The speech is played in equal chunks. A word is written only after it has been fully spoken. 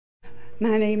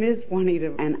My name is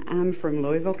Juanita, and I'm from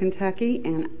Louisville, Kentucky,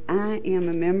 and I am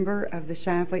a member of the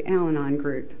Shively Al-Anon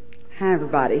group. Hi,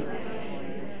 everybody.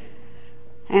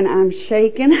 And I'm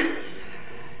shaken.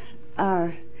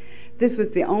 This was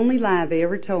the only lie they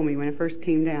ever told me when I first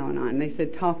came to Al-Anon. They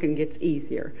said talking gets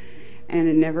easier, and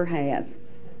it never has.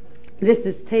 This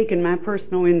has taken my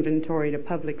personal inventory to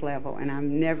public level, and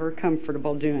I'm never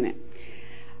comfortable doing it.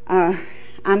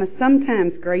 I'm a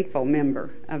sometimes grateful member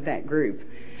of that group.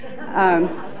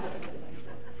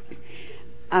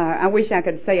 I wish I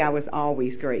could say I was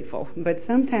always grateful, but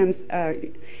sometimes,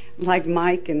 like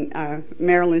Mike and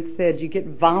Marilyn said, you get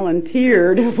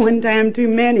volunteered one time too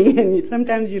many, and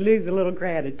sometimes you lose a little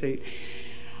gratitude.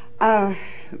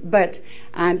 But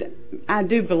I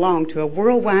do belong to a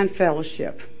worldwide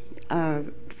fellowship of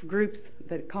groups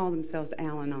that call themselves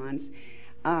Al-Anons.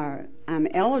 I'm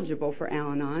eligible for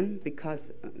Al-Anon because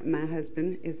my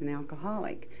husband is an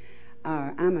alcoholic.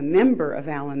 I'm a member of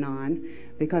Al-Anon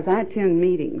because I attend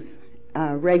meetings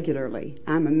regularly.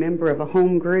 I'm a member of a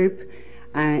home group.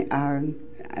 I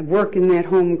work in that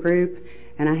home group,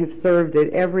 and I have served at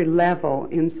every level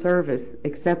in service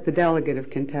except the delegate of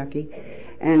Kentucky.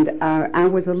 And I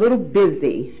was a little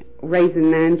busy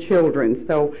raising 9 children,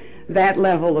 so that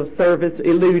level of service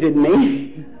eluded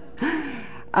me.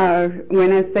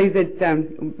 When I say that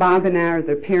Bob and I are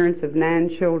the parents of 9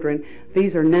 children,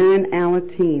 these are 9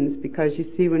 Alateens, because you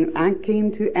see, when I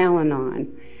came to Al-Anon,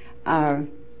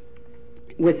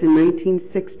 was in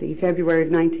 1960, February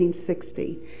of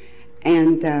 1960,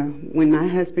 and when my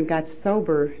husband got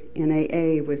sober in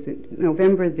AA was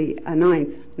November the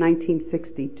 9th,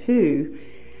 1962,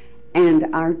 and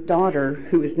our daughter,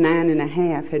 who was 9 and a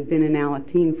half, had been in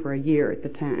Alateen for a year at the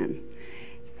time.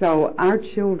 So our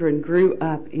children grew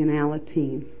up in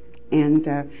Alateen, and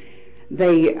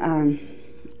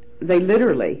they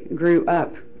literally grew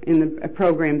up in the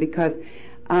program, because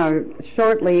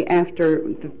shortly after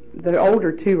the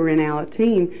older 2 were in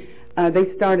Alateen,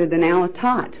 they started an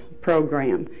Alatot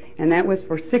program, and that was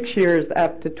for 6 years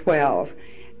up to 12.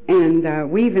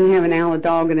 And we even have an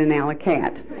Aladog and an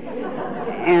Alacat.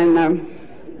 And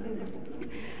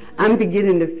I'm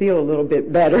beginning to feel a little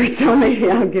bit better, so maybe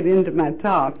I'll get into my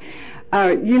talk.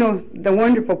 You know, the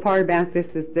wonderful part about this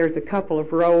is there's a couple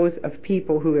of rows of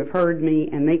people who have heard me,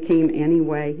 and they came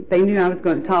anyway. They knew I was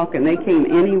going to talk, and they came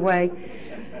anyway.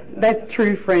 That's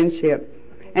true friendship.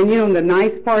 And you know, the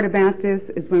nice part about this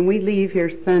is when we leave here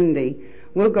Sunday,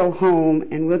 we'll go home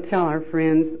and we'll tell our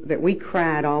friends that we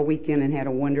cried all weekend and had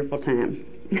a wonderful time.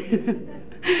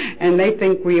 And they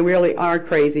think we really are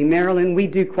crazy. Marilyn, we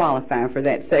do qualify for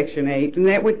that Section 8. And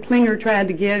that what Klinger tried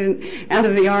to get out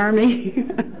of the Army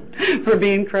for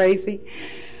being crazy.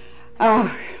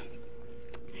 I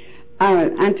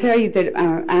tell you that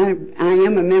I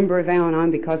am a member of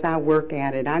Al-Anon because I work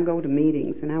at it. I go to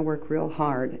meetings and I work real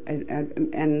hard.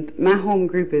 And my home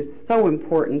group is so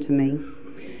important to me.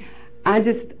 I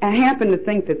happen to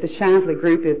think that the Shively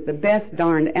group is the best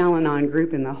darned Al-Anon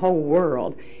group in the whole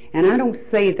world. And I don't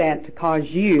say that to cause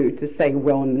you to say,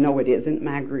 well, no, it isn't.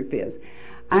 My group is.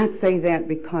 I say that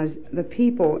because the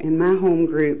people in my home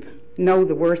group know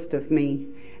the worst of me,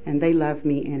 and they love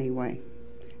me anyway.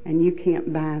 And you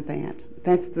can't buy that.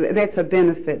 That's a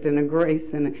benefit and a grace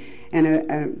and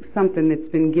something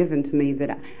that's been given to me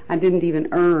that I didn't even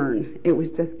earn. It was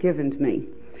just given to me.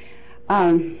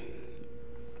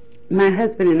 My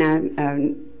husband and I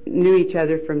knew each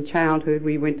other from childhood.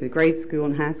 We went to grade school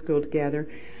and high school together.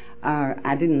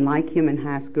 I didn't like him in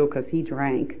high school because he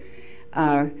drank.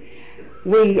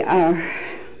 We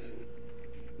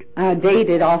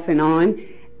dated off and on,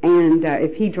 and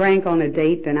if he drank on a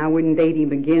date, then I wouldn't date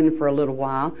him again for a little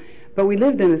while. But we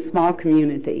lived in a small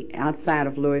community outside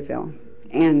of Louisville,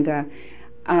 and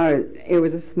it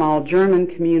was a small German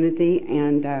community,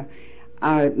 and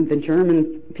the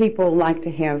German people like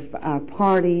to have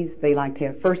parties. They like to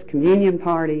have First Communion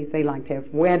parties. They like to have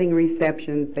wedding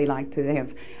receptions. They like to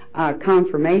have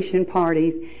confirmation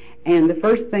parties. And the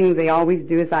first thing they always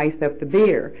do is ice up the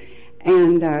beer.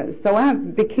 And so I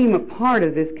became a part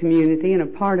of this community and a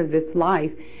part of this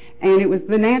life. And it was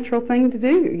the natural thing to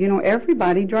do. You know,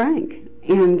 everybody drank.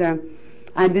 And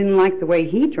I didn't like the way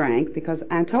he drank, because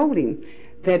I told him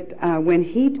that when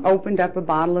he opened up a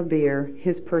bottle of beer,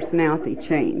 his personality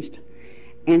changed.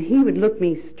 And he would look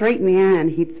me straight in the eye and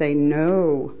he'd say,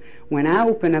 no, when I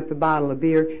open up a bottle of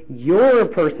beer, your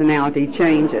personality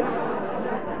changes.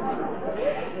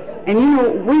 And you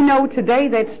know, we know today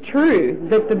that's true,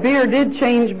 that the beer did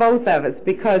change both of us,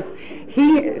 because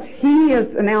he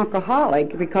is an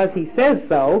alcoholic because he says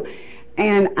so,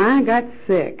 and I got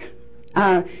sick.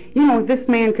 You know, this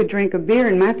man could drink a beer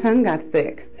and my tongue got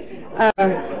thick.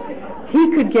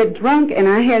 he could get drunk, and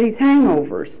I had his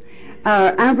hangovers.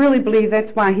 I really believe that's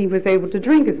why he was able to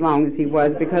drink as long as he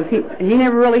was, because he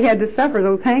never really had to suffer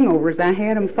those hangovers. I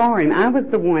had them for him. I was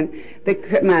the one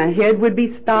that my head would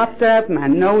be stopped up, my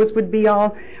nose would be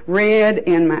all red,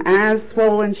 and my eyes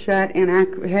swollen shut, and I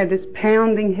had this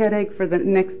pounding headache for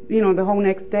the whole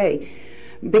next day.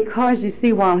 Because, you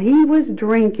see, while he was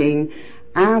drinking,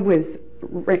 I was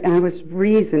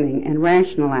reasoning and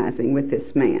rationalizing with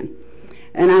this man.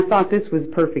 And I thought this was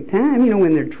the perfect time.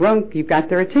 When they're drunk, you've got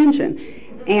their attention.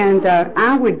 And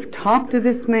I would talk to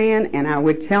this man, and I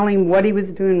would tell him what he was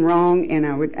doing wrong, and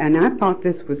I thought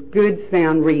this was good,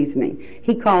 sound reasoning.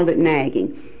 He called it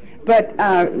nagging. But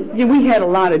we had a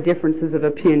lot of differences of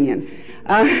opinion.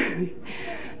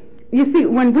 You see,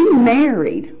 when we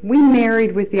married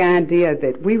with the idea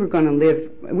that we were going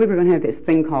to have this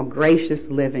thing called gracious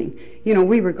living.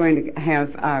 We were going to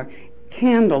have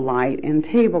candlelight and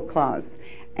tablecloths,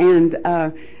 and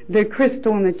the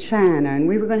crystal and the china, and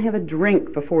we were going to have a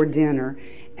drink before dinner,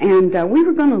 and we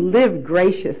were going to live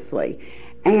graciously.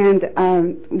 And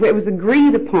it was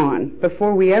agreed upon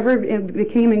before we ever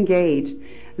became engaged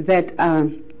that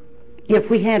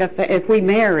if we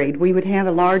married, we would have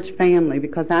a large family,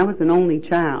 because I was an only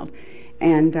child,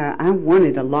 and I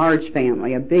wanted a large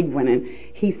family, a big one. And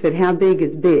he said, "How big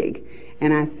is big?"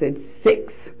 And I said,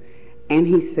 6. And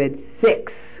he said,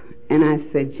 6. And I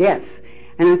said, "Yes."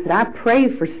 And I said, "I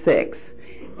prayed for 6.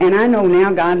 And I know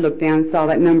now God looked down and saw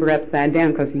that number upside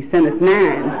down, because he sent us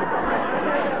 9.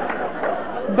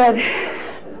 But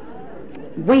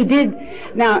we did.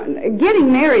 Now,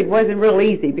 getting married wasn't real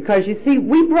easy, because, you see,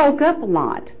 we broke up a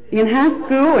lot in high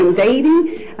school and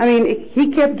dating. I mean,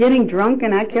 he kept getting drunk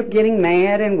and I kept getting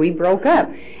mad, and we broke up.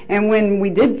 And when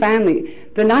we did finally,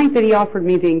 the night that he offered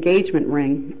me the engagement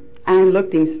ring, I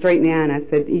looked him straight in the eye and I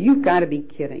said, "You've got to be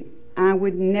kidding. I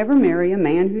would never marry a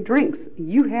man who drinks.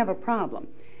 You have a problem."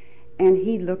 And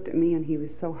he looked at me and he was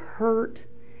so hurt.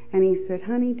 And he said,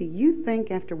 "Honey, do you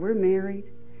think after we're married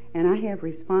and I have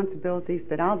responsibilities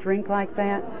that I'll drink like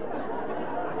that?"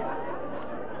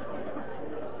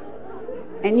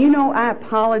 And I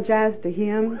apologized to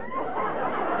him.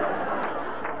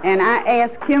 And I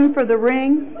asked him for the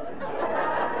ring.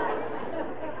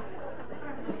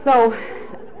 So,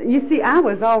 you see, I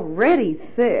was already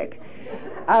sick.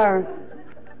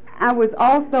 I was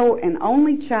also an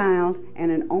only child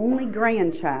and an only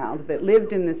grandchild that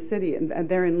lived in the city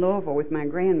there in Louisville with my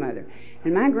grandmother.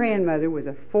 And my grandmother was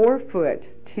a 4-foot,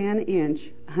 10-inch,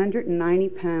 190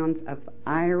 pounds of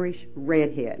Irish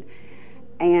redhead.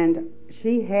 And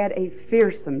she had a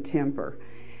fearsome temper.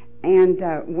 And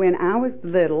when I was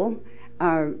little,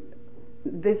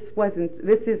 this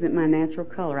isn't my natural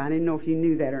color. I didn't know if you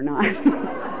knew that or not.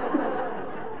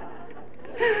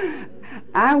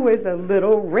 I was a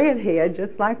little redhead,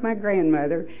 just like my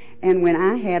grandmother, and when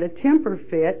I had a temper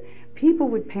fit, people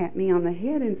would pat me on the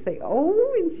head and say, "Oh,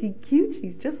 isn't she cute?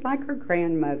 She's just like her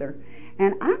grandmother."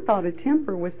 And I thought a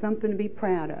temper was something to be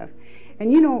proud of.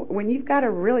 And when you've got a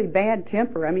really bad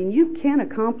temper, I mean, you can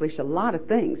accomplish a lot of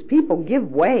things. People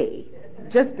give way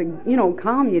just to,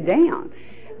 calm you down.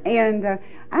 And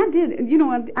I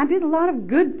did a lot of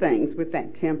good things with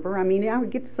that temper. I mean, I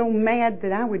would get so mad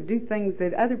that I would do things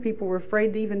that other people were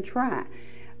afraid to even try.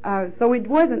 So it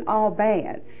wasn't all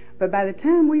bad. But by the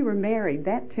time we were married,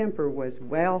 that temper was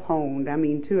well honed, I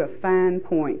mean, to a fine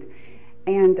point.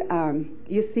 And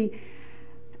you see,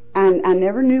 I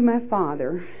never knew my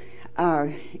father,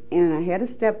 and I had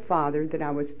a stepfather that I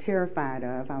was terrified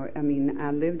of.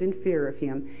 I lived in fear of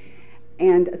him.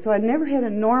 And so I never had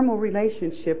a normal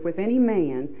relationship with any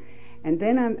man. And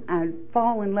then I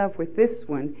fall in love with this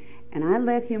one, and I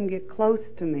let him get close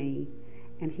to me,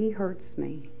 and he hurts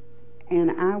me.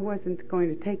 And I wasn't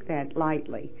going to take that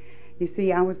lightly. You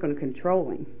see, I was going to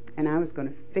control him, and I was going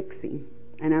to fix him,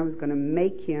 and I was going to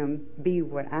make him be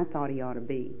what I thought he ought to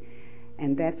be.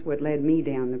 And that's what led me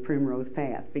down the primrose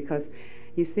path, because,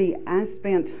 you see, I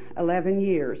spent 11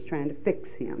 years trying to fix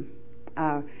him.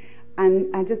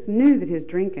 I just knew that his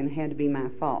drinking had to be my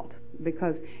fault,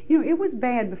 because, it was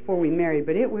bad before we married,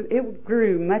 but it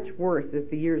grew much worse as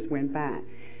the years went by.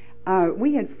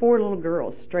 We had 4 little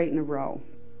girls straight in a row.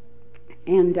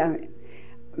 And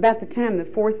about the time the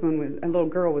 4th one a little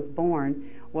girl was born,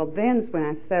 well, then's when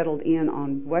I settled in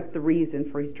on what the reason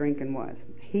for his drinking was.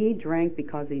 He drank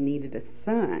because he needed a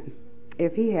son.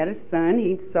 If he had a son,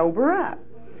 he'd sober up.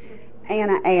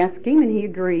 And I asked him, and he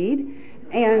agreed.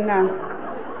 And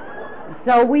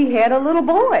so we had a little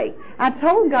boy. I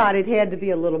told God it had to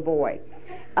be a little boy.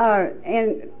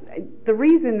 And the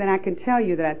reason that I can tell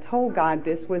you that I told God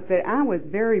this was that I was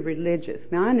very religious.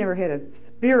 Now, I never had a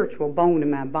spiritual bone in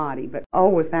my body, but oh,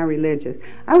 was I religious.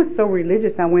 I was so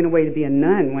religious I went away to be a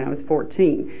nun when I was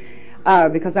 14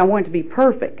 because I wanted to be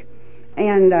perfect.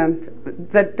 And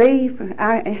but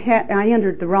I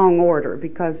entered the wrong order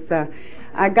because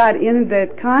I got in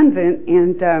that convent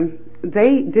and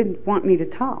they didn't want me to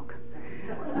talk.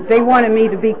 They wanted me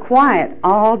to be quiet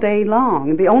all day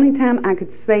long. The only time I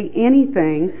could say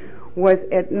anything was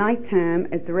at nighttime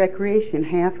at the recreation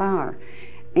half hour.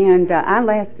 And I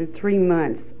lasted 3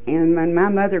 months. And when my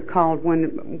mother called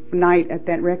one night at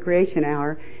that recreation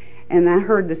hour, and I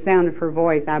heard the sound of her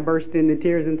voice, I burst into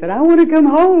tears and said, I want to come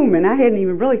home. And I hadn't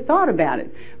even really thought about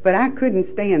it. But I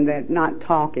couldn't stand that not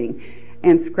talking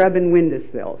and scrubbing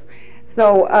windowsills.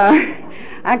 So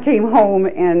I came home,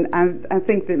 and I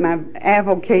think that my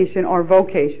avocation or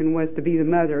vocation was to be the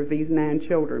mother of these 9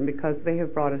 children because they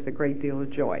have brought us a great deal of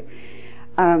joy.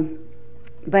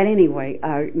 But anyway,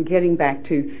 getting back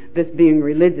to this being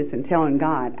religious and telling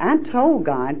God, I told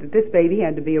God that this baby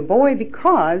had to be a boy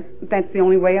because that's the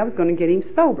only way I was going to get him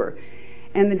sober.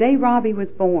 And the day Robbie was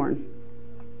born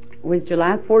was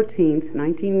July 14th,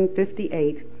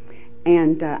 1958,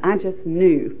 and I just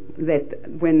knew that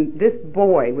when this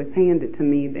boy was handed to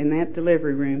me in that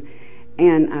delivery room,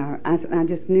 and I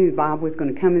just knew Bob was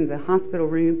going to come into the hospital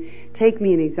room, take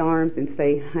me in his arms and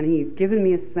say, honey, you've given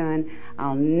me a son.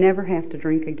 I'll never have to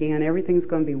drink again. Everything's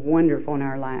going to be wonderful in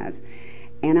our lives.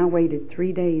 And I waited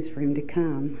 3 days for him to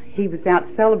come. He was out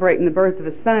celebrating the birth of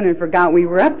a son and forgot we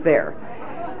were up there.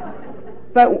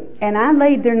 And I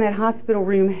laid there in that hospital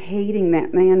room hating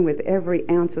that man with every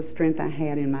ounce of strength I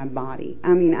had in my body. I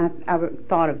mean, I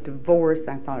thought of divorce.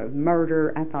 I thought of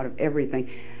murder. I thought of everything.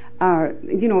 I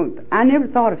never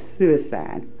thought of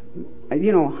suicide.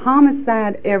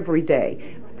 Homicide every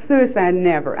day. Suicide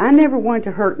never. I never wanted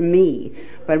to hurt me,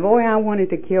 but boy, I wanted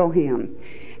to kill him.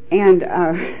 And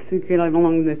if you get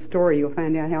along this story, you'll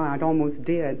find out how I almost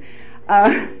did.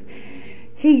 But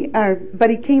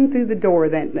he came through the door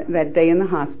that day in the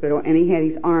hospital, and he had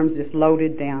his arms just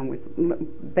loaded down with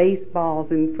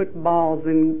baseballs and footballs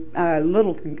and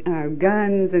little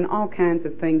guns and all kinds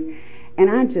of things. And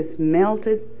I just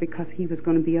melted because he was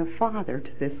going to be a father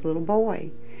to this little boy.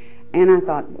 And I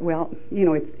thought, well,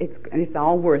 it's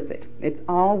all worth it. It's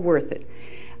all worth it.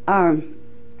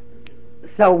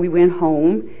 So we went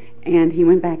home, and he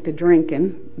went back to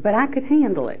drinking, but I could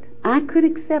handle it. I could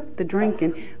accept the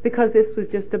drinking because this was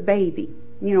just a baby.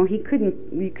 He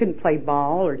couldn't play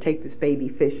ball or take this baby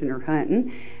fishing or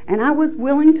hunting, and I was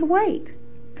willing to wait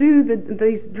through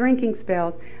these drinking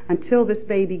spells until this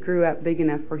baby grew up big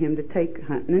enough for him to take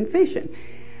hunting and fishing.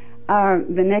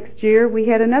 The next year we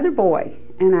had another boy,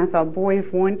 and I thought, boy,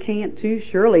 if one can't, two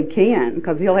surely can,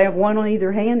 because he'll have one on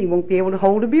either hand. He won't be able to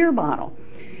hold a beer bottle.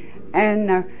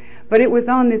 And but it was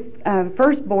on this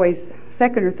first boy's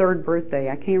second or third birthday,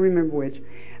 I can't remember which,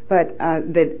 but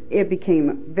that it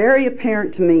became very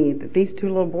apparent to me that these 2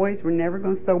 little boys were never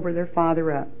going to sober their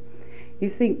father up.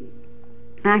 You see,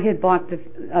 I had bought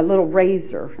a little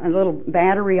razor, a little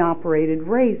battery-operated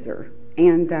razor,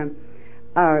 and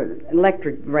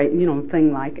electric,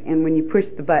 thing like, and when you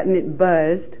pushed the button, it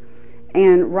buzzed,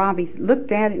 and Robbie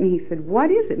looked at it, and he said, what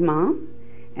is it, Mom?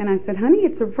 And I said, honey,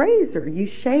 it's a razor. You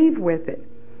shave with it.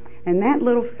 And that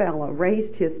little fellow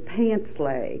raised his pants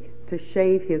leg to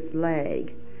shave his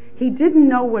leg. He didn't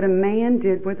know what a man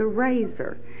did with a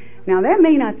razor. Now, that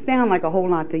may not sound like a whole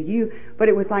lot to you, but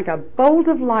it was like a bolt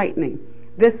of lightning.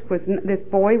 This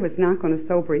boy was not going to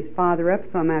sober his father up,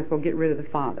 so I might as well get rid of the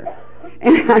father.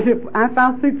 And I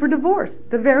filed suit for divorce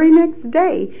the very next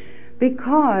day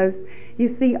because,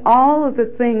 you see, all of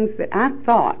the things that I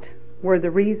thought were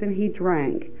the reason he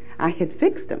drank, I had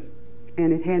fixed them,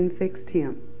 and it hadn't fixed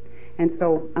him. And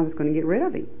so I was going to get rid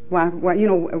of him. Wife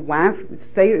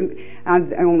say I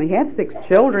only had 6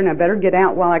 children. I better get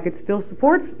out while I could still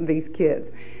support these kids.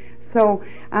 So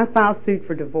I filed suit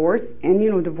for divorce. And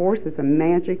divorce is a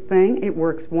magic thing. It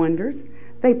works wonders.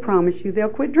 They promise you they'll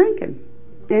quit drinking,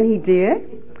 and he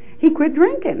did. He quit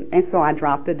drinking, and so I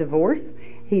dropped the divorce.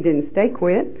 He didn't stay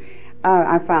quit.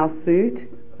 I filed suit.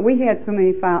 We had so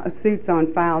many suits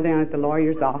on file down at the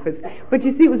lawyer's office. But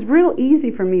you see, it was real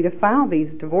easy for me to file these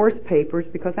divorce papers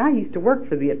because I used to work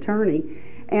for the attorney.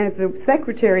 And if the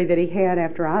secretary that he had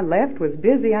after I left was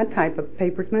busy, I'd type up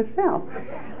papers myself.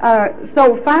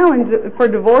 So filing for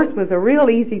divorce was a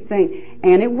real easy thing.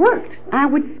 And it worked. I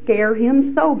would scare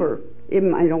him sober. It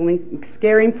might only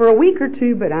scare him for a week or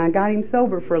 2, but I got him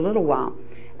sober for a little while.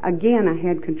 Again, I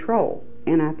had control.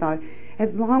 And I thought, as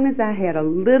long as I had a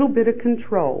little bit of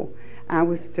control, I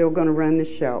was still going to run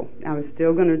the show. I was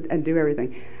still going to do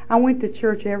everything. I went to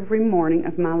church every morning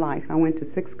of my life. I went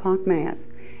to 6 o'clock Mass,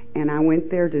 and I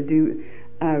went there to do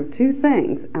two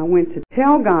things. I went to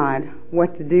tell God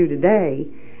what to do today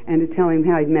and to tell him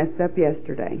how he'd messed up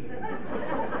yesterday.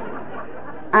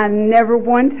 I never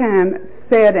one time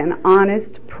said an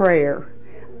honest prayer,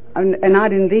 and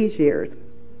not in these years.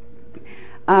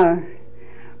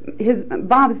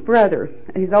 Bob's brother,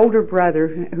 his older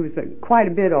brother, who was quite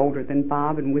a bit older than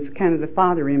Bob and was kind of the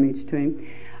father image to him,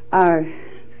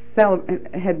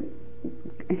 had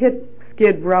hit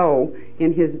Skid Row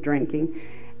in his drinking,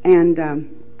 and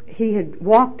he had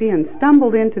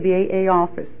stumbled into the AA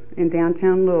office in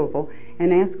downtown Louisville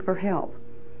and asked for help.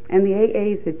 And the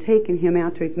AAs had taken him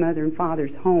out to his mother and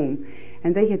father's home,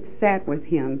 and they had sat with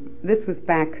him. This was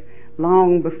back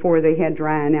long before they had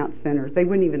drying out centers. They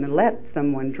wouldn't even let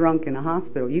someone drunk in a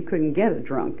hospital. You couldn't get a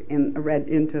drunk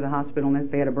into the hospital unless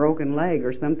they had a broken leg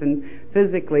or something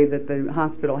physically that the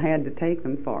hospital had to take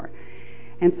them for.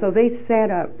 And so they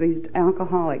these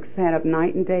alcoholics sat up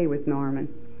night and day with Norman,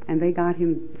 and they got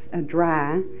him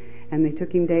dry, and they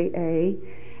took him to AA.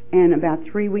 And about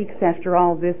 3 weeks after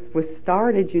all this was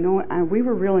started, we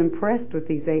were real impressed with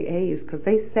these AAs, because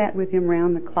they sat with him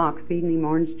round the clock, feeding him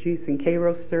orange juice and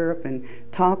Karo syrup and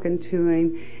talking to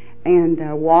him and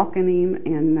walking him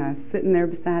and sitting there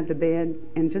beside the bed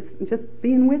and just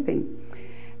being with him.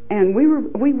 And we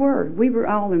were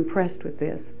all impressed with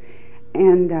this.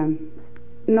 And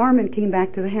Norman came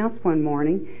back to the house one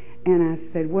morning, and I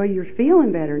said, well, you're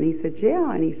feeling better. And he said,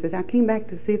 yeah. And he said, I came back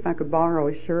to see if I could borrow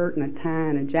a shirt and a tie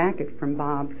and a jacket from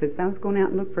Bob, since I was going out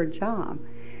and look for a job.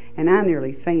 And I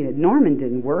nearly fainted. Norman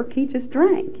didn't work. He just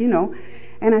drank,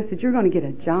 And I said, you're going to get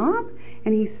a job?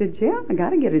 And he said, yeah, I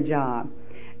got to get a job.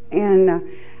 And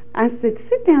I said,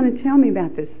 sit down and tell me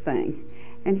about this thing.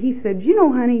 And he said,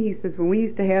 honey, he says, when we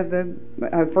used to have the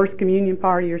first communion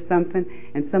party or something,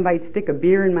 and somebody'd stick a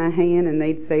beer in my hand, and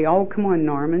they'd say, oh, come on,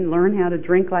 Norman, learn how to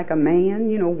drink like a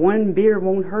man. One beer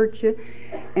won't hurt you.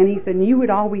 And he said, and you would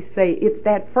always say, it's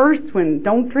that first one.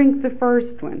 Don't drink the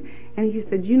first one. And he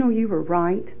said, you were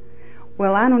right.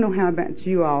 Well, I don't know how about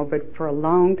you all, but for a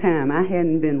long time, I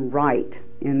hadn't been right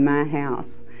in my house.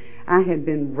 I had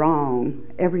been wrong.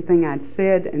 Everything I'd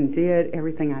said and did,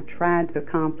 everything I tried to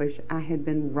accomplish, I had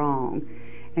been wrong.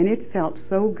 And it felt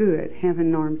so good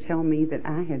having Norm tell me that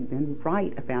I had been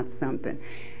right about something.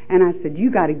 And I said, you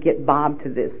got to get Bob to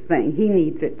this thing. He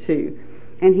needs it too.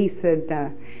 And he says,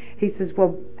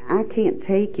 well, I can't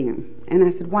take him. And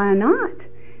I said, why not?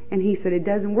 And he said, it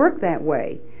doesn't work that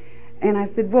way. And I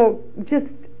said, well,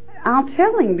 I'll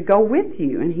tell him to go with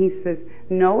you. And he says,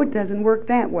 no, it doesn't work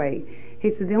that way.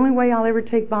 He said, the only way I'll ever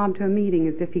take Bob to a meeting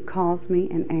is if he calls me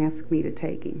and asks me to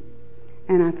take him.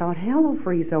 And I thought, hell will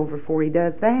freeze over before he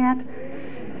does that.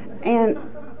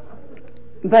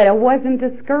 But I wasn't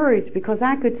discouraged, because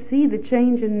I could see the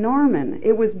change in Norman.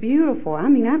 It was beautiful. I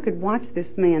mean, I could watch this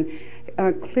man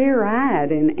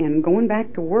clear-eyed and going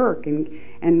back to work and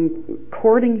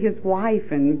courting his wife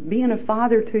and being a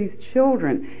father to his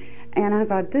children. And I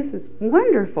thought, this is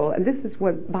wonderful. This is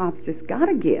what Bob's just got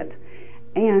to get.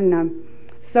 And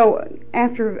so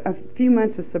after a few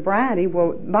months of sobriety,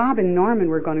 Bob and Norman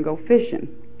were going to go fishing.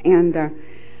 And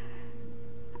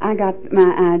I got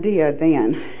my idea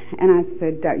then. And I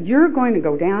said, you're going to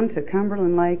go down to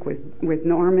Cumberland Lake with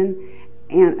Norman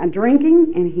and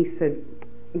drinking? And he said,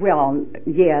 well,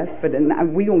 yes, but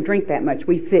we don't drink that much.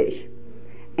 We fish.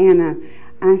 And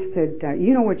I said,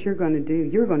 you know what you're going to do?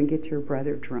 You're going to get your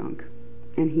brother drunk.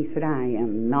 And he said, I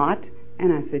am not.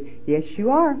 And I said, yes,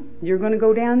 you are. You're going to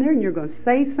go down there and you're going to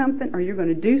say something or you're going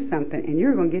to do something and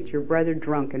you're going to get your brother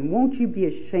drunk. And won't you be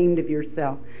ashamed of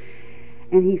yourself?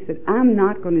 And he said, I'm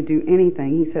not going to do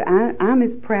anything. He said, I'm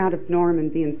as proud of Norman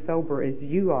being sober as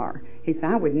you are. He said,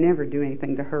 I would never do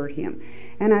anything to hurt him.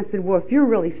 And I said, well, if you're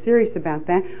really serious about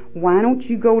that, why don't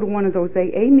you go to one of those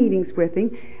AA meetings with him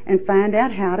and find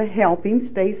out how to help him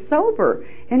stay sober?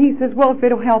 And he says, well, if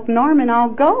it'll help Norman,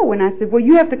 I'll go. And I said, well,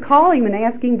 you have to call him and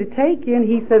ask him to take you. And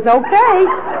he says, okay.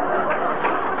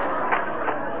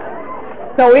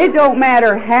 So it don't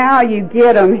matter how you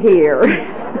get him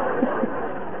here.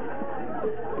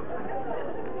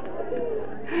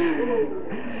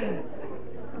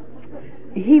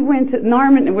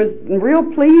 Norman was real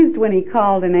pleased when he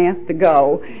called and asked to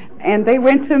go, and they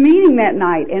went to a meeting that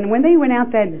night. And when they went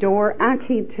out that door, I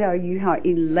can't tell you how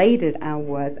elated I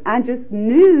was. I just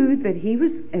knew that he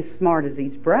was as smart as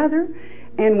his brother,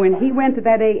 and when he went to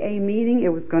that AA meeting, it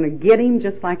was going to get him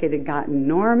just like it had gotten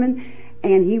Norman,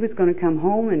 and he was going to come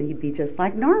home and he'd be just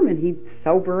like Norman. He'd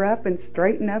sober up and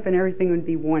straighten up and everything would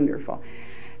be wonderful.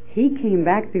 He came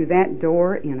back through that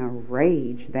door in a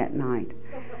rage that night.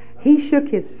 He shook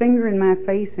his finger in my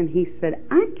face and he said,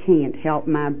 I can't help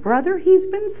my brother. He's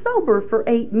been sober for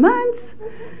 8 months.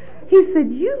 He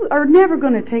said, you are never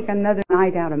going to take another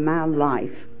night out of my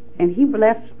life. And he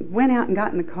went out and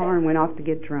got in the car and went off to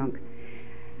get drunk.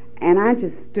 And I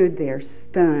just stood there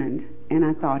stunned, and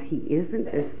I thought, he isn't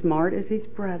as smart as his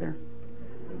brother.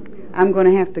 I'm going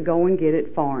to have to go and get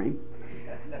it for him.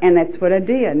 And that's what I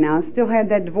did. Now, I still had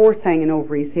that divorce hanging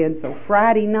over his head, so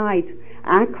Friday night,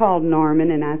 I called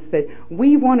Norman and I said,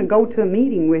 we want to go to a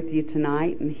meeting with you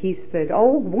tonight. And he said,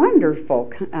 oh,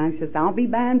 wonderful. I said, I'll be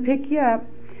by and pick you up.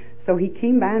 So he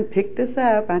came by and picked us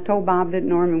up. I told Bob that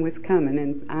Norman was coming,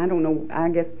 and I don't know, I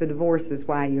guess the divorce is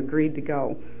why he agreed to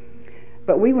go.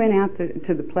 But we went out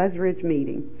to the Pleasant Ridge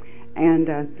meeting, and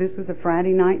this was a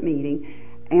Friday night meeting,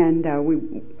 and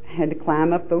we had to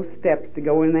climb up those steps to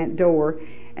go in that door.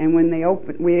 And when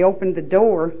we opened the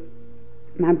door,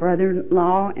 my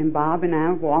brother-in-law and Bob and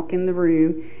I walk in the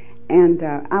room, and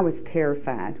I was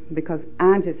terrified because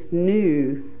I just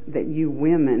knew that you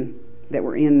women that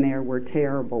were in there were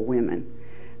terrible women.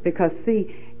 Because,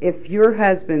 see, if your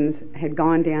husbands had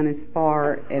gone down as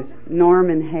far as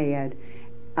Norman had,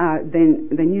 then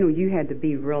you know, you had to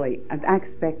be really, I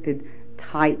expected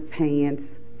tight pants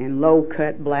and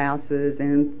low-cut blouses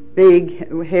and big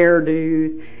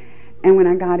hairdos. And when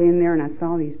I got in there and I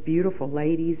saw these beautiful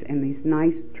ladies and these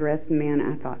nice dressed men,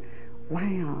 I thought,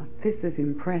 wow, this is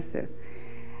impressive.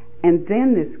 And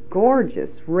then this gorgeous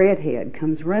redhead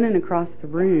comes running across the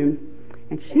room,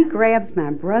 and she grabs my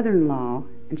brother-in-law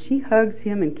and she hugs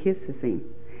him and kisses him.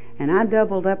 And I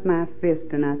doubled up my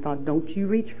fist and I thought, don't you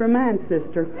reach for mine,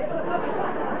 sister.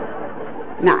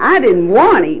 Now, I didn't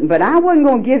want him, but I wasn't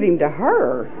going to give him to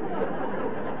her.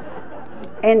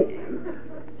 And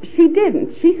she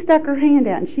didn't. She stuck her hand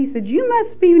out and she said, you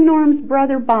must be Norm's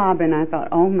brother Bob. And I thought,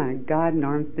 oh my God,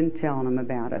 Norm's been telling him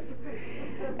about us.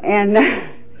 And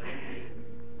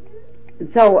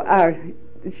so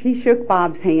she shook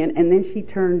Bob's hand, and then she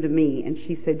turned to me and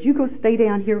she said, you go stay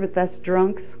down here with us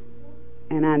drunks.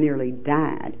 And I nearly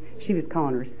died. She was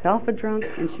calling herself a drunk,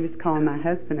 and she was calling my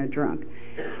husband a drunk.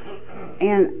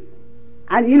 And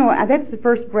that's the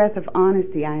first breath of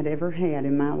honesty I had ever had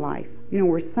in my life. You know,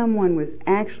 where someone was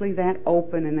actually that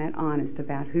open and that honest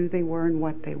about who they were and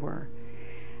what they were.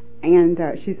 And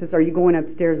she says, are you going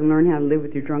upstairs and learn how to live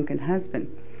with your drunken husband?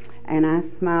 And I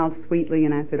smiled sweetly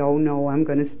and I said, oh no, I'm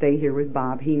going to stay here with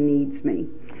Bob. He needs me.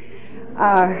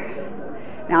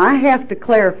 Now I have to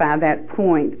clarify that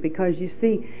point because you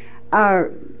see,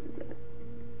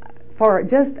 for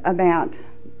just about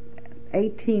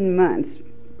 18 months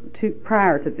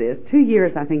prior to this, 2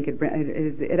 years I think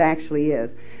it actually is,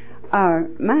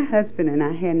 my husband and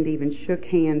I hadn't even shook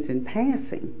hands in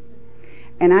passing.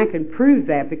 And I can prove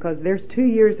that because there's 2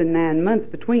 years and 9 months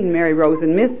between Mary Rose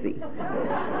and Missy.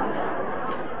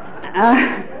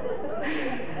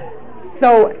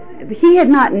 So he had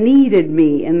not needed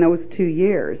me in those 2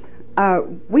 years.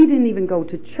 We didn't even go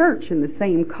to church in the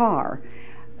same car.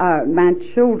 My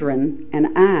children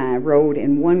and I rode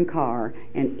in one car,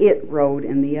 and it rode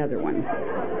in the other one.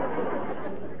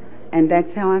 And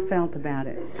that's how I felt about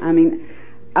it. I mean,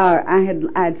 I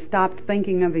had stopped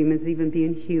thinking of him as even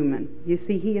being human. You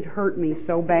see, he had hurt me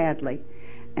so badly,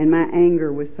 and my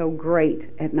anger was so great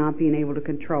at not being able to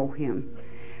control him.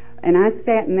 And I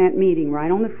sat in that meeting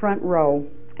right on the front row,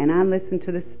 and I listened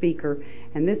to the speaker,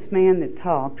 and this man that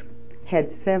talked had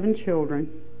 7 children,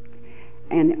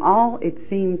 and all it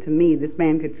seemed to me this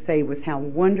man could say was how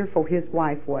wonderful his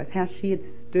wife was, how she had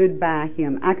stood by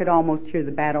him. I could almost hear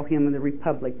the Battle Hymn of the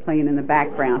Republic playing in the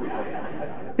background,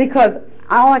 because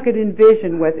all I could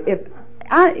envision was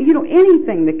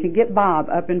anything that could get Bob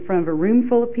up in front of a room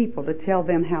full of people to tell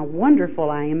them how wonderful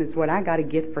I am is what I got to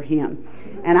get for him.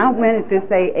 And I went at this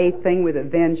AA thing with a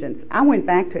vengeance. I went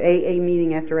back to AA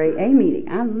meeting after AA meeting.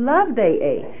 I loved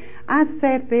AA. I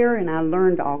sat there and I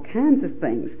learned all kinds of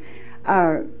things.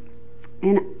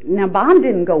 And now Bob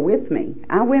didn't go with me.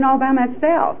 I went all by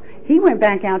myself. He went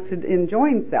back out to enjoy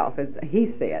himself, as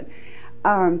he said.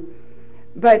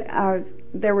 But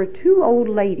there were 2 old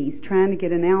ladies trying to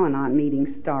get an Al-Anon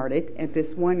meeting started at this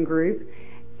one group,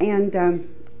 and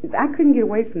I couldn't get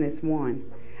away from this one.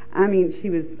 I mean, she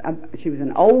was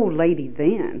an old lady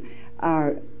then,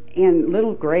 and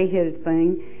little gray-headed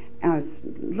thing,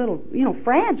 little,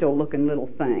 fragile-looking little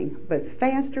thing, but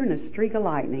faster than a streak of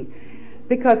lightning.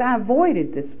 Because I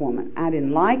avoided this woman. I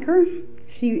didn't like her.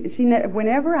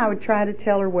 Whenever I would try to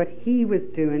tell her what he was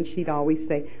doing, she'd always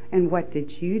say, "And what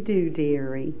did you do,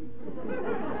 dearie?"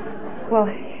 Well,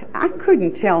 I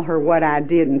couldn't tell her what I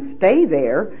did and stay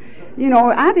there.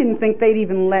 I didn't think they'd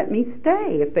even let me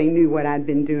stay if they knew what I'd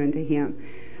been doing to him.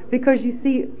 Because, you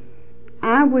see,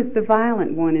 I was the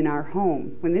violent one in our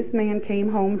home. When this man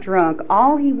came home drunk,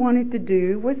 all he wanted to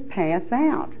do was pass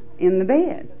out. in the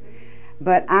bed.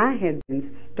 But I had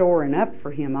been storing up for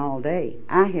him all day.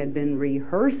 I had been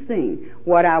rehearsing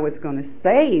what I was going to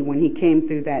say when he came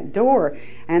through that door.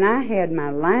 And I had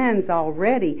my lines all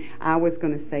ready. I was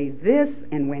going to say this,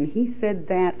 and when he said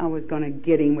that, I was going to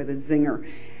get him with a zinger.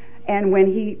 And when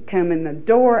he came in the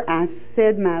door, I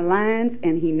said my lines,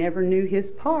 and he never knew his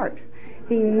part.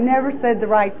 He never said the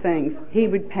right things. He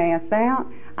would pass out.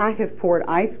 I have poured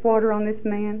ice water on this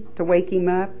man to wake him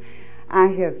up. I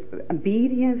have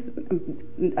beat his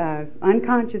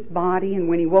unconscious body, and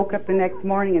when he woke up the next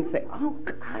morning and say, "Oh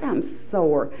God, I'm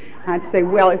sore," I'd say,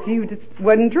 "Well, if you just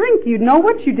wouldn't drink, you'd know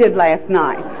what you did last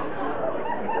night."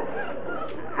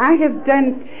 I have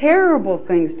done terrible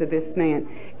things to this man.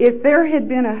 If there had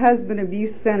been a husband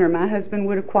abuse center, my husband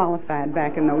would have qualified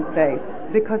back in those days,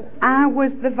 because I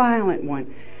was the violent one.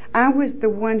 I was the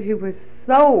one who was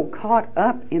so caught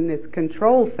up in this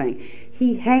control thing.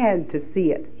 He had to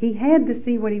see it. He had to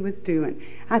see what he was doing.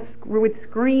 I would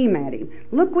scream at him,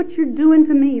 "Look what you're doing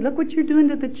to me. Look what you're doing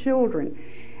to the children."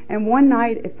 And one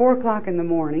night at 4 o'clock in the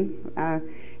morning,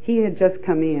 he had just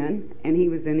come in, and he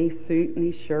was in his suit and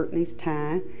his shirt and his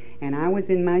tie, and I was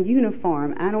in my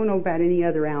uniform. I don't know about any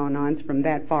other Al-Anons from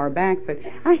that far back, but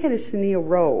I had a chenille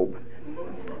robe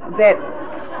that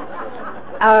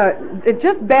it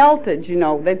just belted, you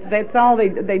know. That's all they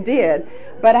did.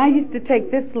 But I used to take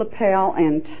this lapel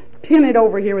and pin it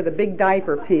over here with a big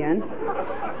diaper pin,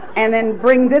 and then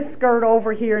bring this skirt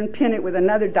over here and pin it with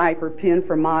another diaper pin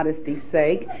for modesty's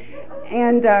sake.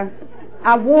 And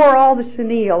I wore all the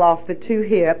chenille off the 2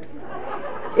 hips.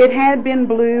 It had been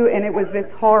blue, and it was this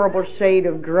horrible shade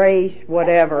of grayish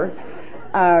whatever.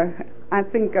 I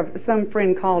think some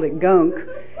friend called it gunk.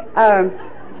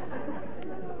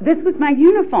 This was my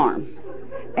uniform.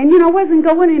 And, you know, I wasn't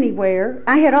going anywhere.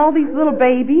 I had all these little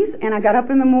babies, and I got up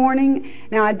in the morning.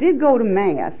 Now, I did go to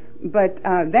Mass, but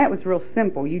that was real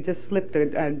simple. You just slipped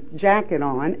a jacket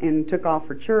on and took off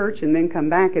for church, and then come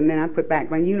back, and then I put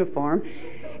back my uniform,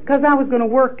 because I was going to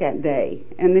work that day,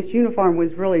 and this uniform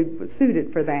was really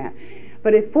suited for that.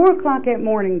 But at 4 o'clock that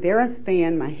morning, there I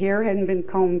stand. My hair hadn't been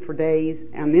combed for days.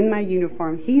 I'm in my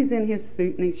uniform. He's in his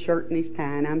suit and his shirt and his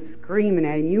tie, and I'm screaming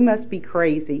at him, "You must be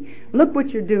crazy. Look what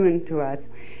you're doing to us."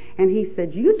 And he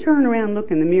said, "You turn around,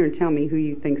 look in the mirror, and tell me who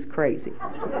you think's crazy."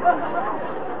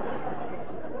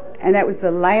 And that was the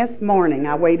last morning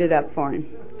I waited up for him.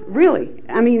 Really.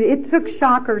 I mean, it took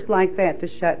shockers like that to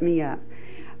shut me up.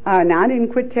 Now, I didn't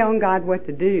quit telling God what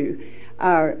to do.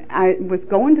 I was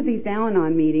going to these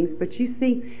Al-Anon meetings, but you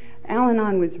see,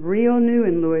 Al-Anon was real new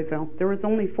in Louisville. There was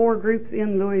only 4 groups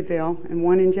in Louisville, and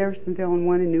 1 in Jeffersonville and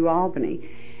 1 in New Albany.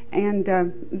 And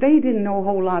they didn't know a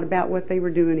whole lot about what they were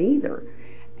doing either.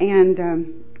 And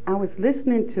I was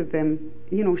listening to them,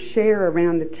 you know, share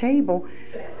around the table,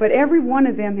 but every one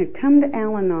of them had come to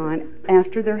Al-Anon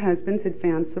after their husbands had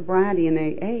found sobriety in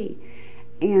AA.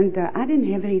 And I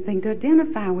didn't have anything to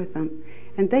identify with them.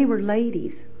 And they were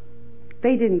ladies.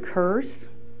 They didn't curse,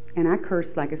 and I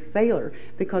cursed like a sailor,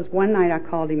 because one night I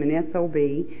called him an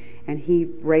SOB, and he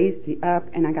raised up,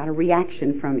 and I got a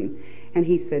reaction from him. And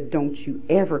he said, "Don't you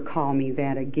ever call me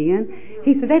that again."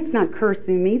 He said, "That's not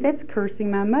cursing me, that's cursing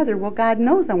my mother." Well, God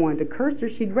knows I wanted to curse her.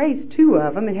 She'd raised 2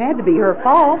 of them. It had to be her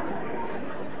fault.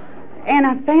 And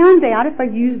I found out if I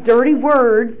used dirty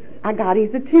words, I got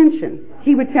his attention.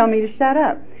 He would tell me to shut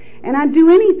up. And I'd do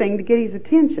anything to get his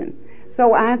attention.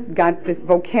 So I got this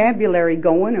vocabulary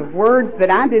going of words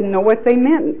that I didn't know what they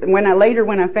meant. When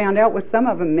I found out what some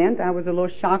of them meant, I was a little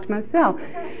shocked myself.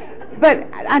 But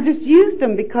I just used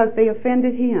them because they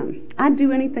offended him. I'd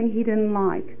do anything he didn't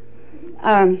like.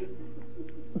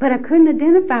 But I couldn't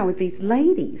identify with these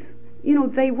ladies. You know,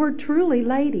 they were truly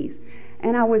ladies.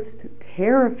 And I was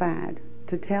terrified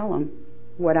to tell them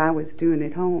what I was doing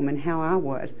at home and how I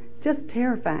was. Just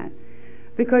terrified.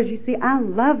 Because, you see, I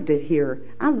loved it here.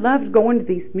 I loved going to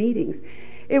these meetings.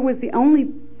 It was the only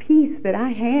peace that I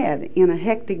had in a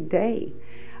hectic day.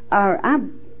 I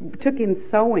took in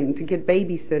sewing to get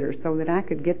babysitters so that I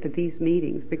could get to these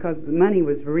meetings, because the money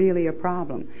was really a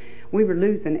problem. We were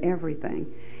losing everything.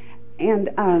 And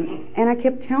I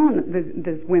kept telling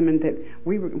these women that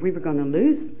we were going to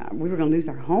lose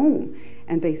our home.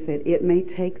 And they said, "It may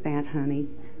take that, honey.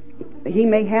 He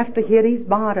may have to hit his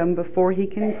bottom before he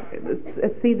can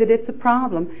see that it's a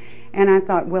problem." And I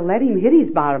thought, well, let him hit his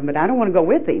bottom, but I don't want to go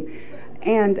with him.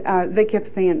 And they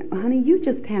kept saying, "Honey, you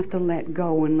just have to let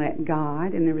go and let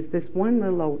God." And there was this one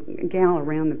little old gal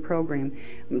around the program,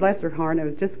 bless her heart. I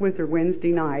was just with her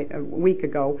Wednesday night a week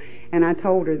ago, and I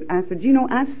told her, I said, "You know,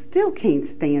 I still can't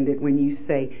stand it when you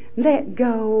say, 'Let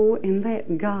go and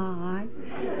let God.'"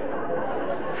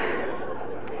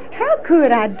 How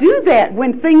could I do that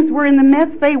when things were in the mess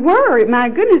they were? My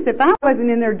goodness, if I wasn't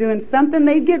in there doing something,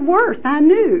 they'd get worse. I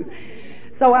knew.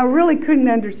 So I really couldn't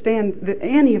understand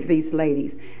any of these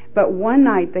ladies. But one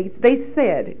night they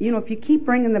said, you know, if you keep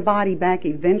bringing the body back,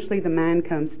 eventually the mind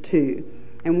comes too.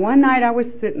 And one night I was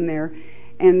sitting there,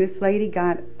 and this lady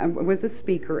was a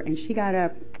speaker, and she got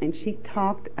up and she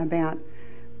talked about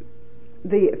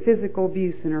the physical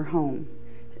abuse in her home.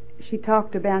 She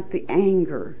talked about the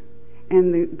anger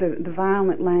and the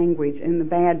violent language and the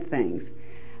bad things.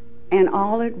 And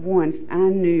all at once I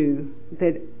knew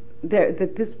that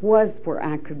this was where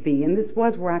I could be, and this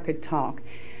was where I could talk.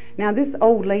 Now, this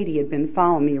old lady had been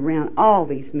following me around all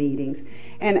these meetings,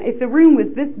 and if the room was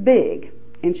this big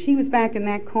and she was back in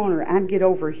that corner, I'd get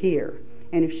over here.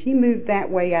 And if she moved that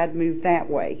way, I'd move that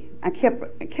way. I kept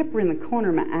her in the corner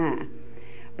of my eye.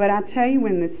 But I tell you,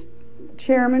 when this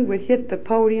chairman would hit the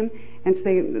podium and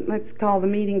say, let's call the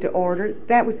meeting to order,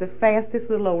 that was the fastest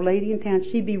little old lady in town.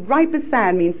 She'd be right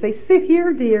beside me and say, sit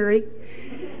here, dearie.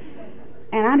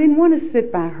 And I didn't want to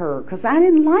sit by her because I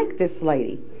didn't like this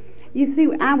lady. You see,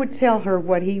 I would tell her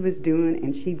what he was doing,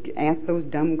 and she'd ask those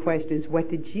dumb questions, what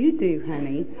did you do,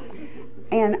 honey?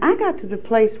 And I got to the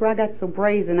place where I got so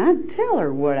brazen, I'd tell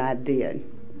her what I did,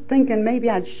 thinking maybe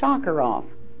I'd shock her off.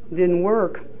 Didn't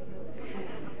work.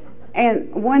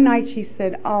 And one night she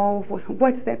said, oh,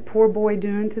 what's that poor boy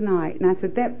doing tonight? And I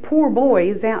said, that poor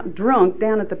boy is out drunk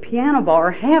down at the piano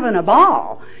bar having a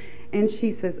ball. And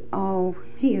she says, oh,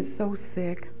 he is so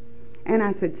sick. And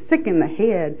I said, sick in the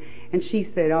head. And she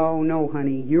said, oh, no,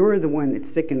 honey, you're the one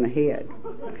that's sick in the head.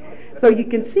 So you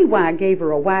can see why I gave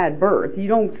her a wide berth. You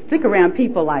don't stick around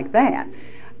people like that.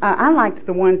 I liked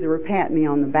the ones that were patting me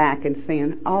on the back and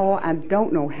saying, oh, I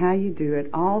don't know how you do it.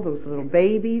 All those little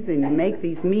babies, and you make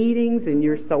these meetings, and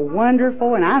you're so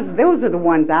wonderful. And those are the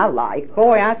ones I like.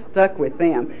 Boy, I stuck with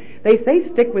them. They say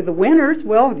stick with the winners.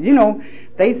 Well, you know,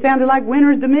 they sounded like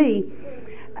winners to me.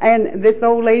 And this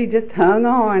old lady just hung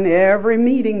on. Every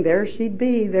meeting, there she'd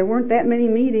be. There weren't that many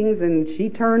meetings, and she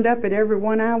turned up at every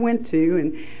one I went to,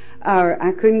 and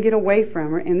I couldn't get away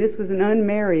from her. And this was an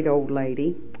unmarried old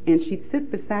lady, and she'd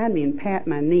sit beside me and pat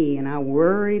my knee, and I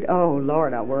worried. Oh,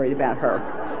 Lord, I worried about her.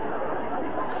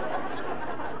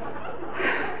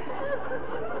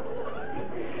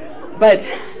 But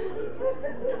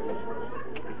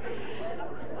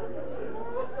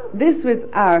this was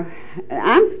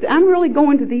I'm really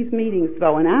going to these meetings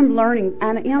though, and I am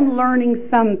learning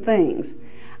some things.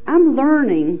 I'm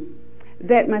learning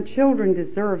that my children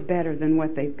deserve better than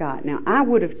what they've got. Now, I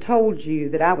would have told you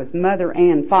that I was mother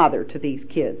and father to these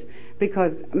kids,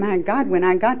 because my God, when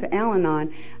I got to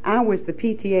Al-Anon, I was the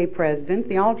PTA president,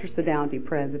 the altar sodality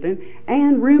president,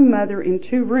 and room mother in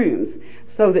 2 rooms,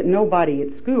 so that nobody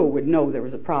at school would know there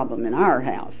was a problem in our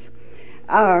house.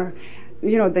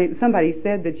 You know, somebody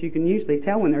said that you can usually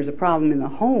tell when there's a problem in the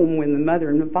home when the mother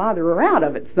and the father are out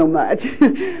of it so much.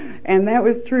 And that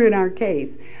was true in our case.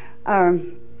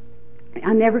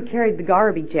 I never carried the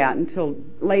garbage out until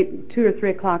late, 2 or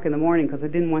 3 o'clock in the morning, because I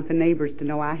didn't want the neighbors to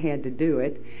know I had to do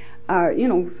it. You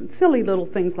know, silly little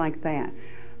things like that.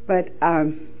 But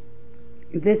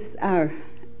this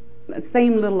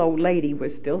same little old lady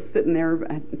was still sitting there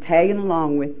tagging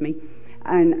along with me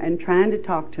and trying to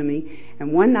talk to me.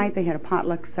 And one night they had a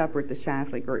potluck supper at the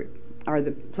Shifley group, or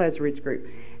the Pleasant Ridge group.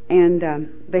 And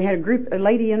they had a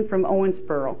lady in from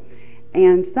Owensboro.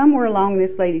 And somewhere along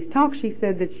this lady's talk, she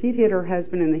said that she'd hit her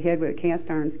husband in the head with a cast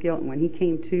iron skillet, and when he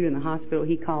came to in the hospital,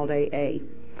 he called AA.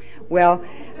 Well,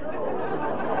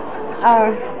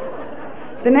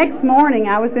 the next morning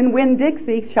I was in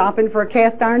Winn-Dixie shopping for a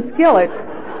cast iron skillet.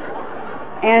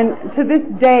 And to this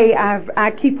day,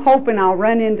 I keep hoping I'll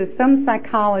run into some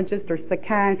psychologist or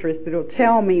psychiatrist that will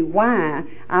tell me why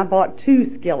I bought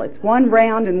 2 skillets, one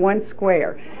round and one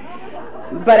square.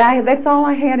 But that's all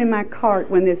I had in my cart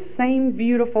when this same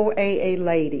beautiful AA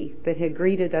lady that had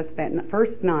greeted us that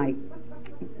first night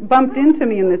bumped into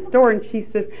me in the store, and she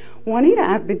says, Juanita,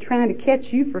 I've been trying to catch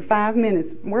you for 5 minutes.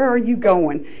 Where are you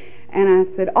going? And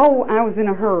I said, oh, I was in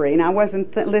a hurry and I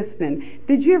wasn't listening.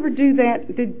 Did you ever do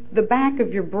that? Did the back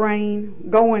of your brain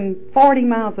going 40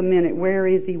 miles a minute, where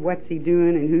is he, what's he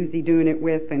doing, and who's he doing it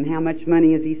with, and how much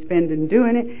money is he spending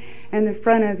doing it? And the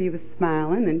front of you was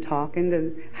smiling and talking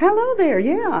to, hello there,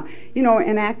 yeah, you know,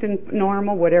 and acting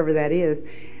normal, whatever that is.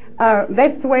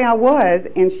 That's the way I was,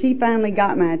 and she finally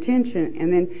got my attention.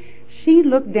 And then she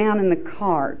looked down in the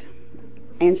cart,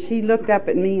 and she looked up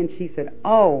at me, and she said,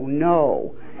 oh,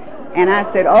 no. And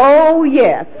I said, oh,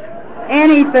 yes,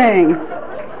 anything.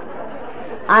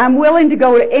 I'm willing to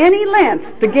go to any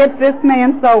lengths to get this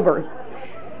man sober.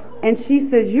 And she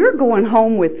says, "You're going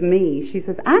home with me." She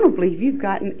says, "I don't believe you've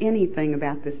gotten anything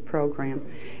about this program."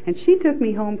 And she took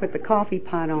me home, put the coffee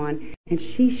pot on, and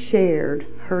she shared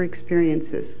her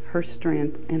experiences, her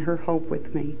strength, and her hope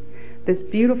with me. This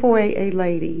beautiful AA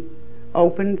lady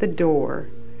opened the door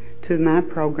to my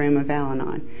program of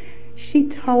Al-Anon. She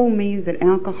told me that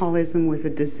alcoholism was a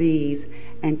disease,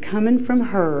 and coming from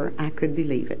her, I could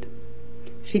believe it.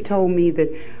 She told me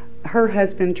that her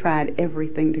husband tried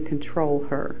everything to control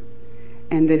her,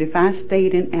 and that if I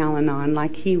stayed in Al-Anon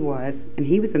like he was, and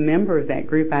he was a member of that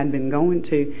group I'd been going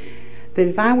to, that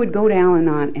if I would go to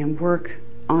Al-Anon and work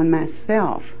on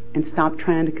myself and stop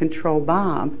trying to control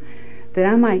Bob, that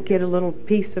I might get a little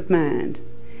peace of mind.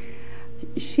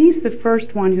 She's the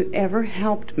first one who ever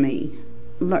helped me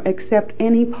accept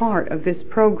any part of this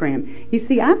program. You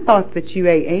see, I thought that you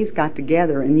AAs got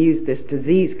together and used this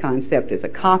disease concept as a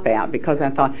cop-out, because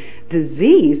I thought,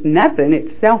 disease? Nothing.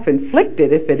 It's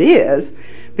self-inflicted if it is,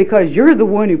 because you're the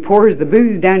one who pours the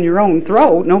booze down your own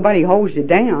throat. Nobody holds you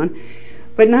down.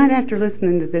 But not after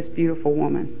listening to this beautiful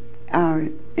woman.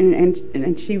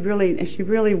 And she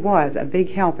really was a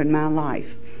big help in my life.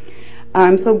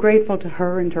 I'm so grateful to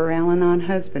her and to her Al-Anon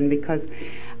husband, because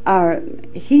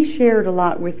he shared a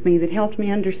lot with me that helped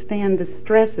me understand the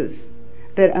stresses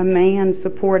that a man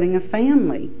supporting a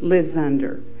family lives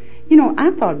under. You know,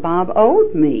 I thought Bob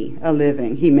owed me a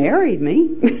living. He married me.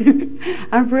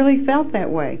 I really felt that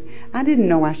way. I didn't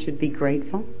know I should be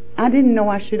grateful. I didn't know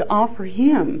I should offer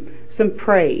him some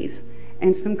praise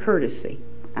and some courtesy.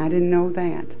 I didn't know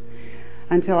that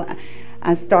until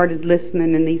I started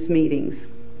listening in these meetings.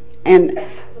 And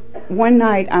one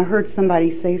night I heard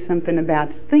somebody say something about,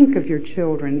 think of your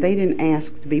children. They didn't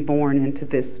ask to be born into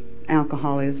this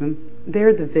alcoholism.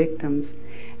 They're the victims.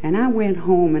 And I went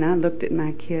home and I looked at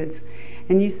my kids.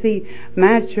 And you see,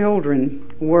 my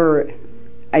children were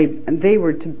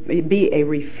to be a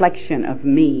reflection of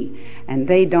me. And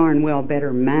they darn well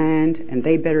better mind, and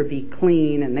they better be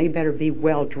clean, and they better be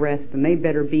well dressed, and they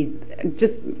better be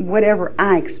just whatever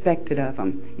I expected of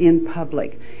them in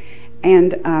public.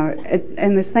 And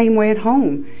the same way at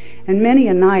home. And many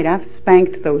a night I've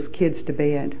spanked those kids to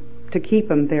bed to keep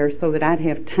them there so that I'd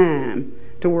have time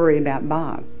to worry about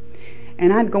Bob.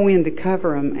 And I'd go in to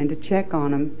cover them and to check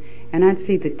on them, and I'd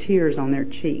see the tears on their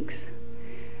cheeks.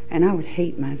 And I would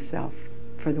hate myself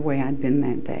for the way I'd been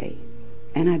that day.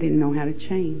 And I didn't know how to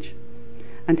change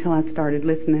until I started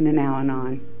listening in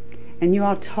Al-Anon. And you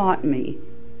all taught me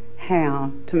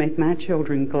how to make my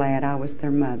children glad I was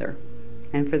their mother.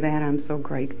 And for that I'm so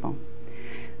grateful.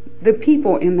 The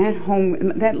people in that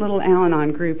home, that little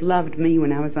Al-Anon group, loved me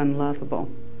when I was unlovable.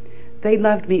 They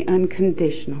loved me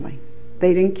unconditionally.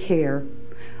 They didn't care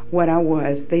what I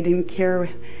was. They didn't care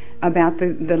about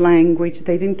the language.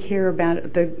 They didn't care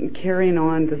about the carrying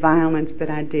on the violence that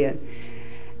I did.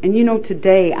 And you know,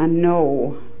 today I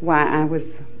know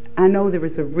I know there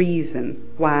was a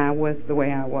reason why I was the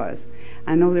way I was.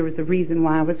 I know there was a reason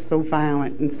why I was so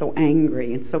violent and so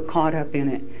angry and so caught up in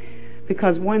it.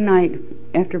 Because one night,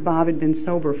 after Bob had been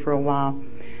sober for a while,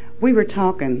 we were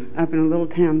talking up in a little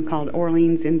town called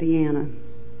Orleans, Indiana.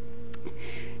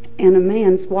 And a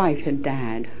man's wife had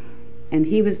died. And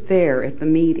he was there at the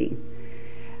meeting.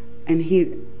 And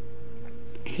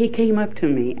he came up to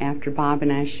me after Bob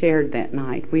and I shared that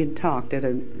night. We had talked it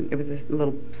was a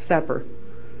little supper.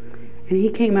 And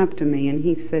he came up to me and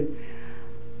he said,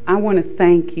 I want to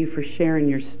thank you for sharing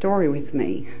your story with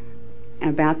me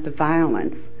about the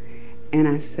violence. And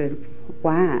I said,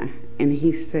 why? And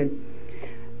he said,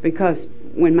 because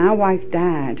when my wife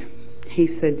died, he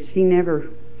said she never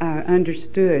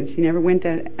understood. She never went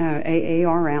to AA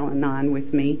or Al-Anon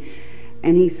with me.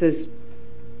 And he says,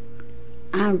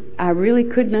 I really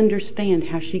couldn't understand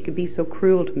how she could be so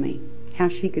cruel to me, how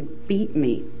she could beat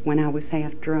me when I was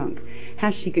half drunk,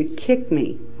 how she could kick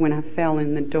me when I fell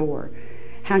in the door,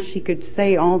 how she could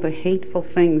say all the hateful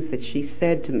things that she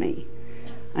said to me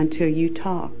until you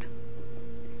talked.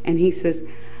 And he says,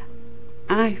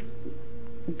 I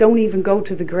don't even go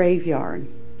to the graveyard.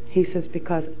 He says,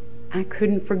 because I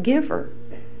couldn't forgive her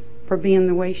for being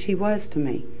the way she was to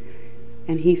me.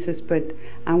 And he says, but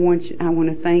I want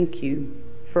to thank you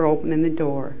for opening the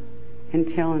door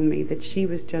and telling me that she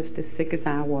was just as sick as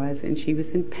I was and she was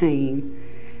in pain.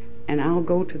 And I'll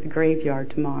go to the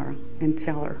graveyard tomorrow and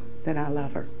tell her that I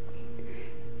love her.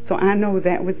 So I know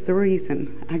that was the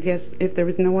reason. I guess if there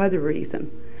was no other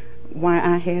reason why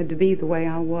I had to be the way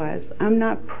I was. I'm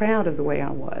not proud of the way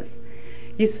I was.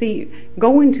 You see,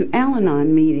 going to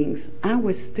Al-Anon meetings, I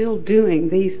was still doing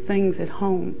these things at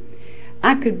home.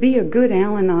 I could be a good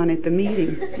Al-Anon at the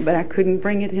meeting, but I couldn't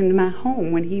bring it into my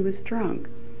home when he was drunk.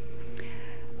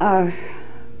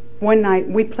 one night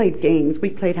we played games. We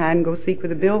played hide and go seek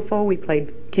with a billfold. We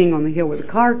played King on the Hill with the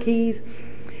car keys.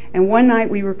 And one night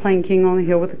we were playing King on the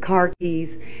Hill with the car keys.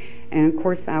 And of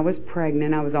course I was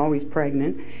pregnant. I was always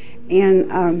pregnant.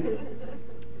 And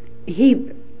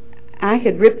I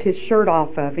had ripped his shirt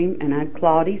off of him, and I'd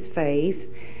clawed his face,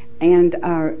 and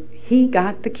he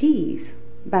got the keys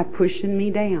by pushing me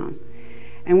down.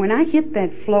 And when I hit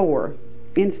that floor,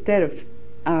 instead of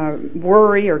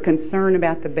worry or concern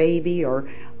about the baby or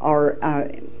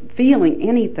feeling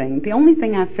anything, the only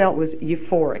thing I felt was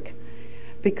euphoric,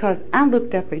 because I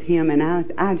looked up at him and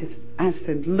I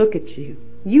said, "Look at you.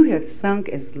 You have sunk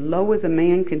as low as a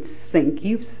man can sink.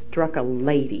 You've struck a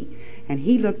lady." And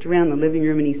he looked around the living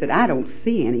room and he said, "I don't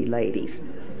see any ladies."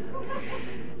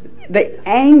 The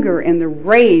anger and the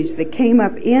rage that came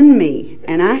up in me,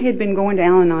 and I had been going to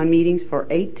Al-Anon meetings for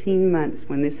 18 months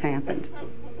when this happened,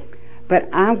 but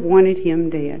I wanted him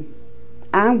dead.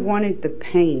 I wanted the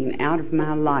pain out of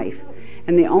my life,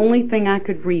 and the only thing I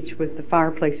could reach was the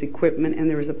fireplace equipment, and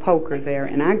there was a poker there,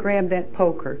 and I grabbed that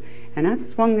poker and I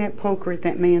swung that poker at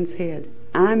that man's head.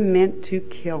 I meant to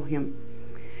kill him.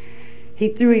 He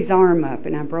threw his arm up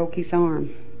and I broke his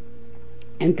arm.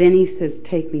 And then he says,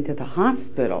 "Take me to the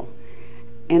hospital."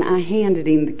 And I handed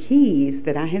him the keys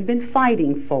that I had been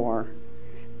fighting for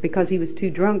because he was too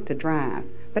drunk to drive.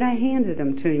 But I handed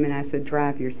them to him and I said,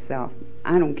 "Drive yourself.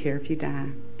 I don't care if you die."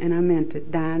 And I meant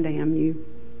it. Die, damn you.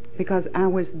 Because I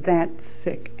was that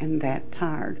sick and that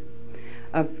tired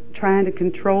of trying to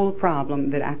control a problem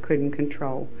that I couldn't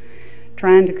control.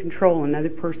 Trying to control another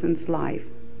person's life.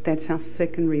 That's how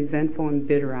sick and resentful and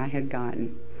bitter I had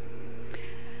gotten.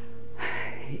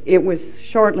 It was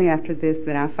shortly after this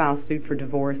that I filed suit for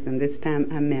divorce, and this time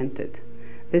I meant it.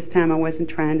 This time I wasn't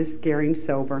trying to scare him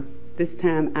sober. This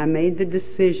time I made the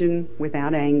decision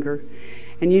without anger.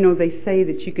 And you know, they say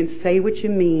that you can say what you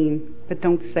mean, but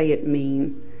don't say it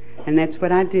mean. And that's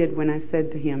what I did when I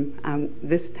said to him,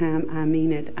 this time I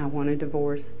mean it. I want a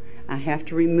divorce. I have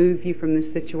to remove you from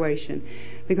this situation.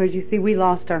 Because you see, we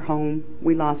lost our home.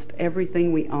 We lost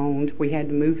everything we owned. We had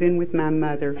to move in with my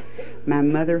mother. My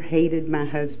mother hated my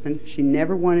husband. She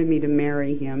never wanted me to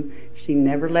marry him. She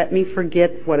never let me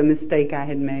forget what a mistake I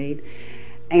had made.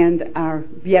 And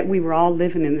yet we were all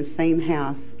living in the same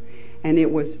house. And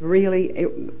it was really,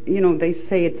 they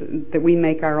say that we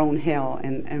make our own hell,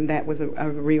 and that was a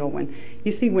real one.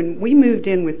 You see, when we moved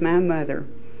in with my mother,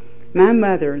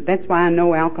 that's why I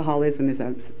know alcoholism is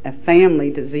a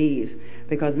family disease,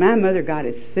 because my mother got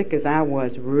as sick as I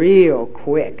was real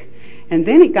quick. And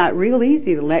then it got real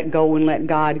easy to let go and let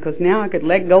God, because now I could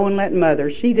let go and let Mother.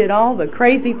 She did all the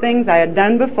crazy things I had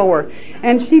done before,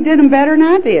 and she did them better than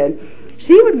I did.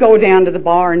 She would go down to the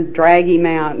bar and drag him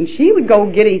out, and she would go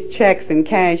get his checks and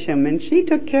cash them, and she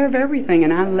took care of everything,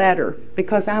 and I let her,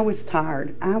 because I was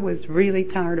tired. I was really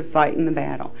tired of fighting the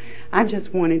battle. I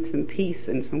just wanted some peace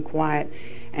and some quiet,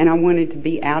 and I wanted to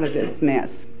be out of this mess.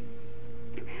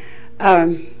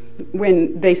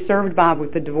 When they served Bob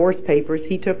with the divorce papers,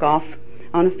 he took off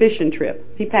on a fishing trip.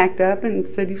 He packed up and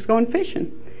said he was going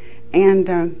fishing.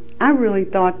 And I really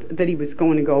thought that he was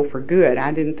going to go for good.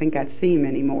 I didn't think I'd see him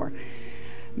anymore.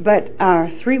 But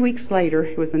 3 weeks later,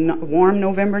 it was a warm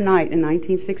November night in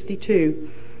 1962,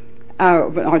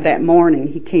 or that morning,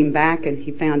 he came back and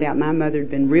he found out my mother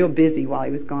had been real busy while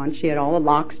he was gone. She had all the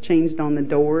locks changed on the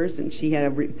doors, and she had a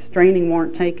restraining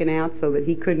warrant taken out so that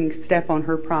he couldn't step on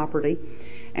her property,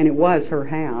 and it was her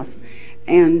house.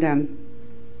 And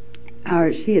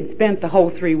she had spent the whole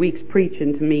 3 weeks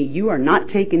preaching to me, "You are not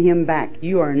taking him back.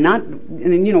 You are not,"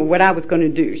 and you know what I was going to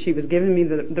do. She was giving me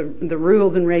the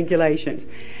rules and regulations.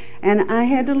 And I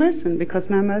had to listen, because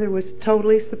my mother was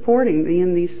totally supporting me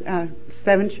and these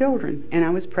 7 children, and I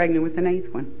was pregnant with an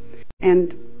 8th one.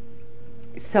 And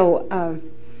so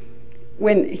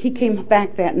when he came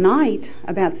back that night,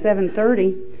 about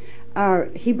 7:30,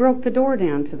 he broke the door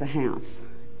down to the house.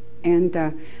 And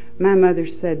my mother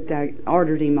said,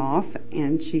 ordered him off,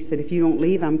 and she said, "If you don't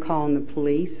leave, I'm calling the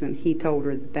police." And he told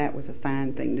her that was a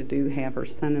fine thing to do, have her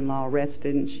son-in-law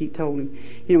arrested. And she told him,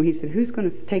 he said, "Who's going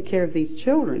to take care of these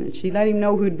children?" And she let him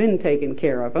know who'd been taking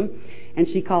care of them, and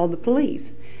she called the police.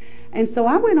 And so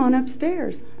I went on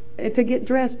upstairs to get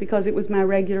dressed, because it was my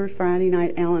regular Friday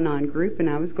night Al-Anon group, and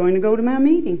I was going to go to my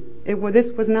meeting.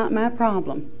 This was not my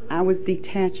problem. I was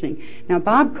detaching. Now,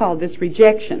 Bob called this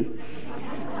rejection.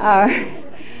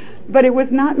 But it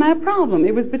was not my problem.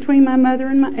 It was between my mother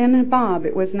and Bob.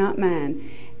 It was not mine.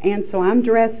 And so I'm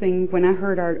dressing when I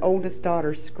heard our oldest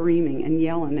daughter screaming and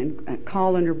yelling and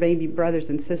calling her baby brothers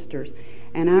and sisters.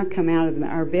 And I come out of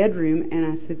our bedroom and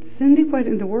I said, "Cindy, what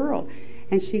in the world?"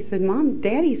 And she said, "Mom,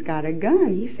 Daddy's got a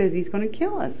gun. He says he's going to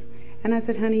kill us." And I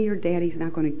said, honey, your daddy's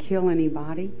not going to kill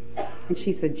anybody. And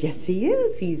she said, yes, he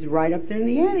is. He's right up there in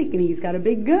the attic, and he's got a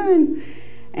big gun.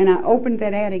 And I opened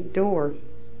that attic door,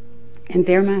 and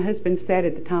there my husband sat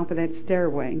at the top of that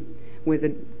stairway with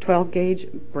a 12-gauge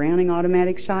Browning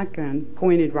automatic shotgun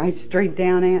pointed right straight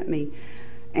down at me.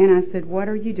 And I said, what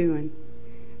are you doing?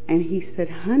 And he said,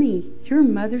 honey, your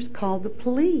mother's called the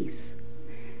police.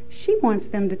 She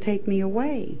wants them to take me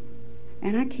away,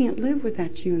 and I can't live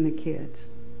without you and the kids.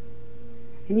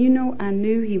 And you know, I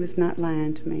knew he was not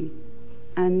lying to me.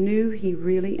 I knew he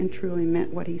really and truly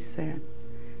meant what he said.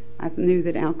 I knew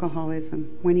that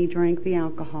alcoholism, when he drank the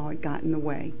alcohol, it got in the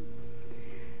way.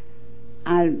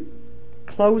 I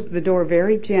closed the door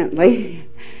very gently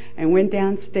and went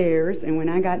downstairs, and when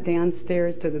I got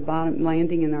downstairs to the bottom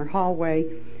landing in our hallway,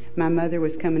 my mother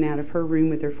was coming out of her room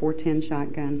with her .410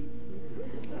 shotgun.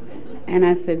 And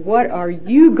I said, what are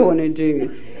you going to do?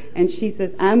 And she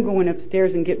says, I'm going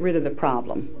upstairs and get rid of the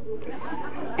problem.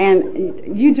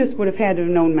 And you just would have had to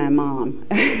have known my mom.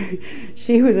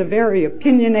 She was a very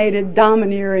opinionated,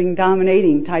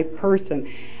 dominating type person.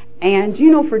 And,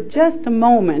 you know, for just a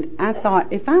moment, I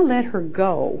thought, if I let her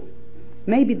go,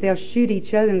 maybe they'll shoot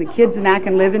each other and the kids and I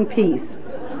can live in peace.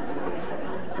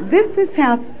 This is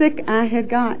how sick I had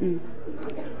gotten.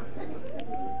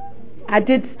 I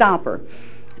did stop her.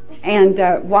 And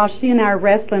while she and I were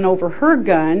wrestling over her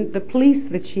gun, the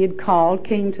police that she had called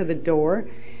came to the door,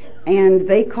 and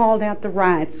they called out the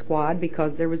riot squad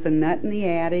because there was a nut in the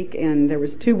attic, and there was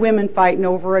 2 women fighting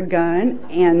over a gun,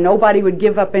 and nobody would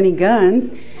give up any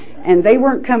guns, and they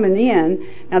weren't coming in.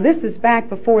 Now, this is back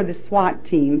before the SWAT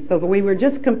team, so we were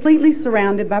just completely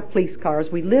surrounded by police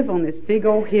cars. We live on this big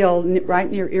old hill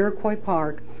right near Iroquois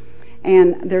Park,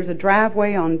 and there's a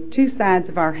driveway on 2 sides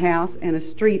of our house and a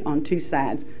street on 2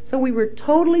 sides. So we were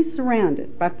totally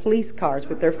surrounded by police cars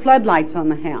with their floodlights on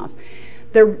the house.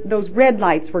 Those red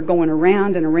lights were going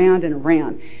around and around and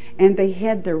around. And they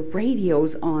had their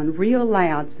radios on real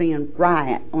loud saying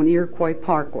riot on Iroquois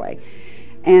Parkway.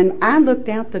 And I looked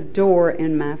out the door,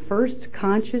 and my first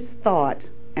conscious thought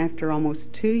after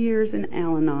almost 2 years in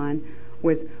Al-Anon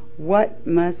was, what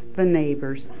must the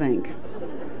neighbors think?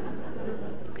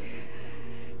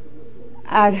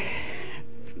 I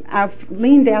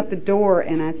leaned out the door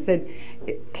and I said,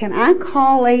 can I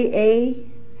call AA?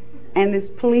 And this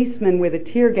policeman with a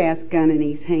tear gas gun in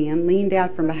his hand leaned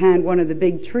out from behind one of the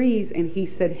big trees, and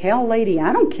he said, hell, lady,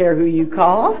 I don't care who you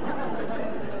call.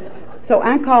 So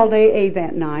I called AA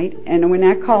that night, and when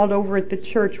I called over at the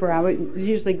church where I was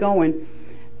usually going,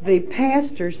 the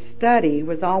pastor's study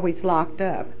was always locked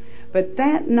up. But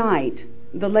that night,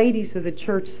 the ladies of the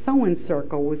church sewing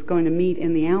circle was going to meet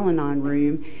in the Al-Anon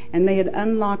room, and they had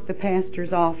unlocked the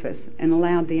pastor's office and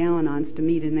allowed the Al-Anons to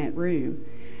meet in that room.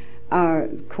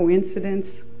 Coincidence?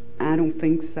 I don't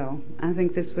think so. I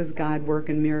think this was God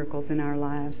working miracles in our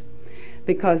lives,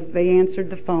 because they answered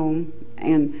the phone,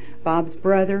 and Bob's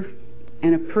brother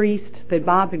and a priest that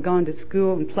Bob had gone to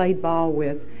school and played ball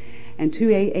with, and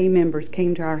 2 AA members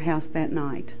came to our house that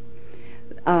night.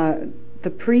 The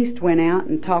priest went out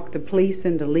and talked the police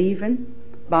into leaving.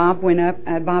 Bob's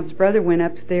brother went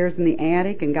upstairs in the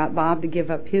attic and got Bob to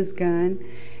give up his gun.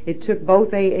 It took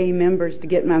both AA members to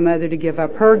get my mother to give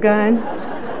up her gun.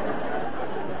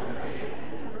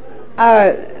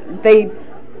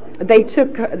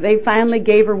 They finally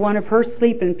gave her one of her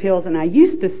sleeping pills, and I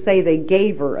used to say they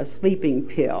gave her a sleeping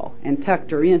pill and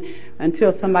tucked her in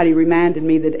until somebody reminded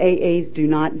me that AAs do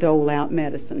not dole out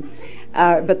medicine.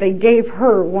 But they gave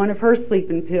her one of her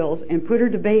sleeping pills and put her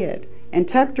to bed and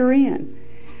tucked her in.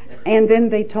 And then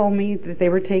they told me that they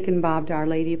were taking Bob to Our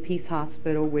Lady of Peace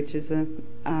Hospital, which is a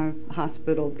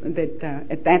hospital that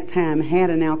at that time had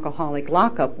an alcoholic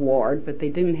lockup ward, but they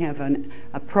didn't have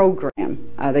a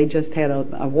program. They just had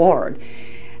a ward.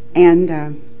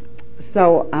 And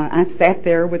so I sat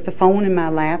there with the phone in my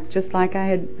lap, just like I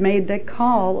had made that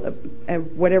call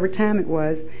at whatever time it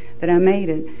was that I made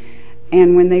it.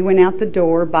 And when they went out the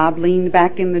door, Bob leaned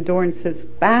back in the door and says,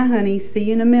 "Bye, honey, see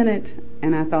you in a minute."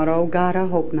 And I thought, oh God, I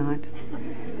hope not.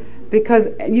 Because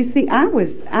you see, I was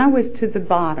to the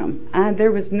bottom.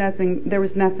 There was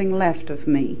nothing left of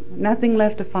me, nothing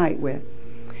left to fight with.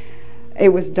 It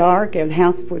was dark, and the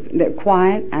house was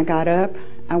quiet. I got up,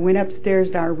 I went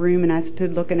upstairs to our room, and I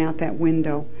stood looking out that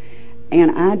window,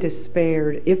 and I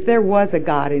despaired. If there was a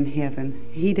God in heaven,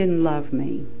 He didn't love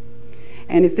me.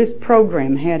 And if this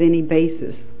program had any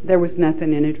basis, there was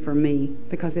nothing in it for me,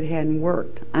 because it hadn't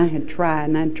worked. I had tried,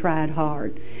 and I'd tried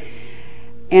hard.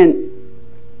 And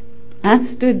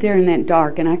I stood there in that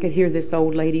dark, and I could hear this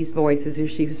old lady's voice as if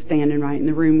she was standing right in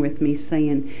the room with me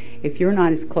saying, if you're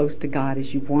not as close to God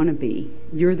as you want to be,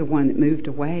 you're the one that moved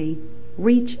away.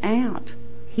 Reach out.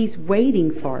 He's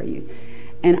waiting for you.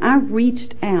 And I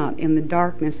reached out in the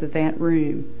darkness of that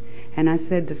room, and I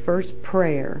said the first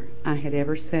prayer I had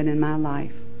ever said in my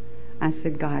life. I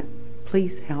said, God,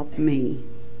 please help me.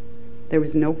 There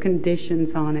was no conditions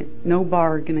on it, no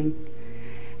bargaining.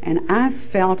 And I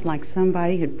felt like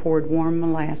somebody had poured warm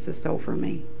molasses over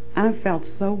me. I felt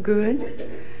so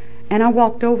good. And I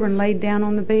walked over and laid down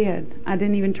on the bed. I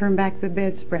didn't even turn back the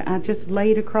bedspread. I just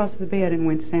laid across the bed and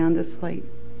went sound asleep.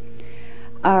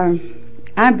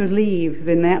 I believe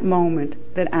in that moment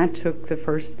that I took the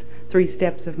first 3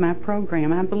 steps of my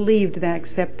program. I believed that I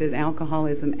accepted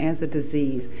alcoholism as a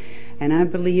disease. And I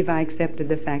believe I accepted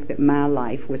the fact that my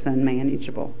life was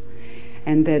unmanageable.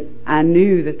 And that I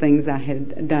knew the things I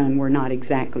had done were not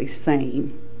exactly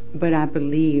sane. But I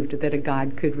believed that a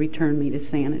God could return me to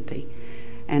sanity.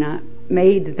 And I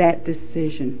made that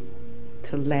decision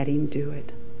to let Him do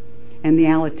it. And the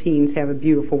Alateens have a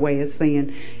beautiful way of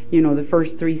saying, the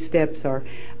first 3 steps are,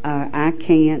 I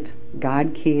can't,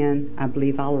 God can, I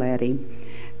believe I'll let Him.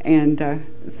 And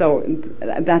so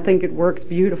I think it works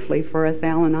beautifully for us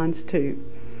Al-Anons too.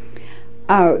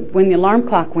 When the alarm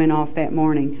clock went off that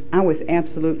morning, I was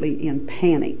absolutely in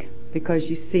panic because,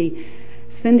 you see,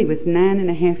 Cindy was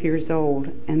 9.5 years old,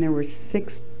 and there were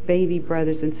 6 baby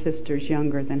brothers and sisters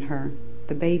younger than her.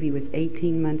 The baby was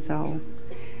 18 months old,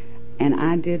 and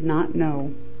I did not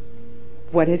know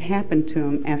what had happened to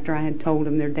them after I had told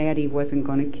them their daddy wasn't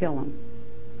going to kill them.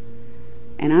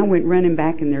 And I went running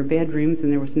back in their bedrooms,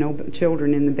 and there was no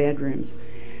children in the bedrooms.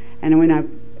 And when I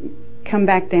come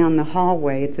back down the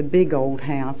hallway, it's a big old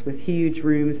house with huge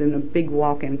rooms and a big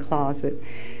walk-in closet.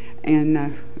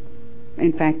 And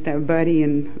in fact, Buddy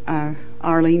and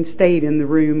Arlene stayed in the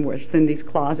room where Cindy's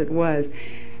closet was.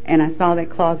 And I saw that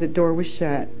closet door was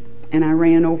shut. And I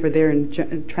ran over there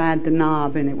and tried the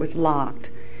knob, and it was locked.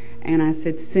 And I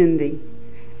said, Cindy.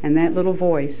 And that little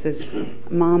voice says,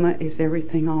 Mama, is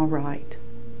everything all right?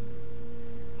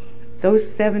 Those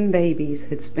 7 babies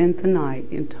had spent the night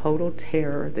in total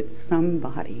terror that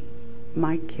somebody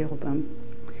might kill them.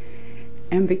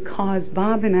 And because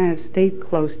Bob and I have stayed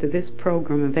close to this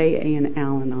program of AA and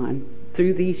Al-Anon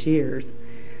through these years,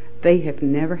 they have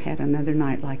never had another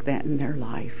night like that in their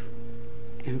life.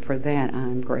 And for that,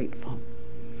 I'm grateful.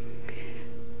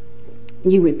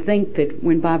 You would think that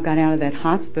when Bob got out of that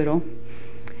hospital,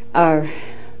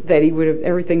 that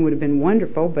everything would have been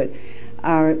wonderful, but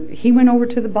he went over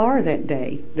to the bar that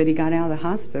day that he got out of the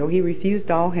hospital. He refused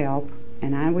all help,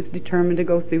 and I was determined to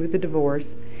go through with the divorce.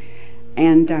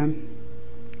 And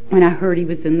when I heard he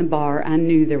was in the bar, I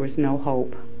knew there was no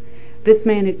hope. This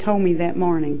man had told me that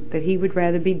morning that he would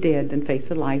rather be dead than face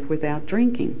a life without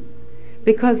drinking.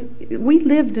 Because we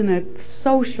lived in a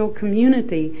social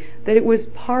community that it was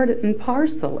part and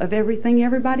parcel of everything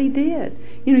everybody did.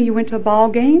 You went to a ball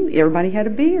game, everybody had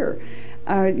a beer.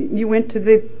 You went to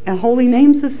the Holy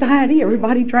Name Society,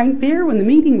 everybody drank beer when the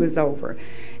meeting was over.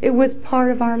 It was part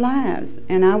of our lives,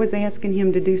 and I was asking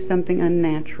him to do something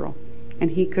unnatural, and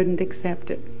he couldn't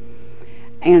accept it.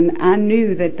 And I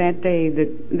knew that day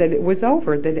that it was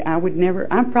over, that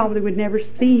I probably would never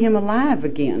see him alive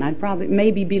again. I'd probably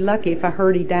maybe be lucky if I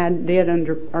heard he died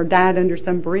under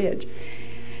some bridge.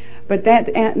 But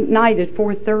that night at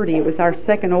 4:30, it was our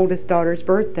second oldest daughter's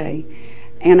birthday.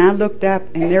 And I looked up,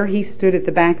 and there he stood at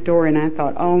the back door, and I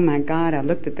thought, oh my God, I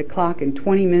looked at the clock, in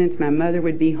 20 minutes my mother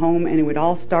would be home, and it would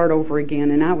all start over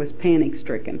again, and I was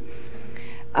panic-stricken.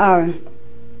 And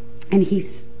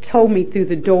he told me through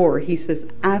the door, he says,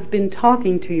 I've been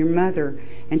talking to your mother,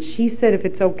 and she said if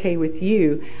it's okay with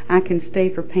you, I can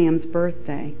stay for Pam's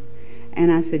birthday.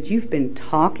 And I said, you've been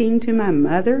talking to my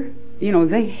mother?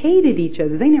 They hated each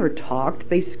other. They never talked.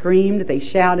 They screamed, they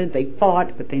shouted, they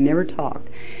fought, but they never talked.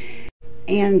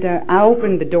 And I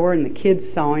opened the door, and the kids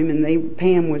saw him, and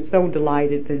Pam was so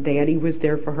delighted that Daddy was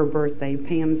there for her birthday.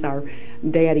 Pam's our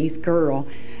daddy's girl.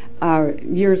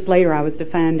 Years later, I was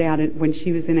to find out when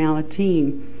she was in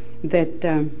Alateen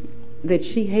that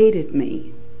she hated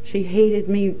me. She hated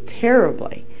me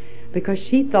terribly because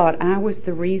she thought I was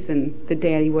the reason that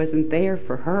Daddy wasn't there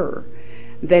for her.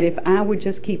 That if I would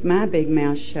just keep my big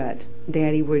mouth shut,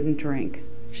 Daddy wouldn't drink.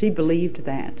 She believed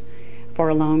that for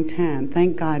a long time.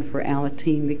 Thank God for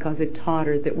Alateen, because it taught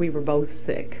her that we were both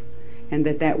sick and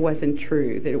that wasn't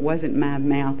true, that it wasn't my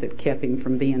mouth that kept him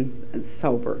from being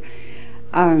sober.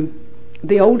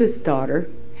 The oldest daughter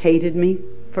hated me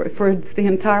for the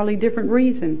entirely different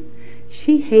reason.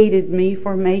 She hated me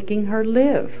for making her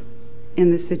live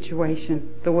in the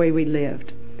situation the way we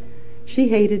lived. She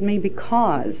hated me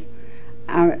because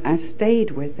I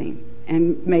stayed with him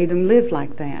and made him live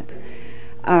like that.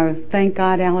 Thank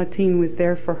God Alateen was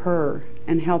there for her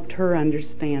and helped her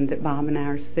understand that Bob and I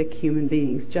are sick human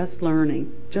beings, just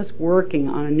learning, just working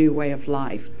on a new way of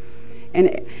life. And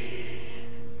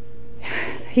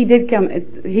he did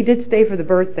stay for the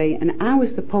birthday, and I was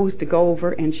supposed to go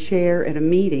over and share at a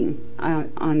meeting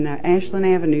on Ashland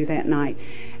Avenue that night.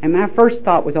 And my first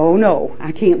thought was, oh no,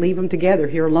 I can't leave them together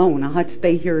here alone. I'll have to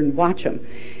stay here and watch them.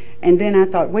 And then I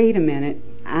thought, wait a minute,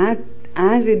 I've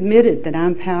admitted that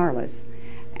I'm powerless,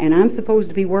 and I'm supposed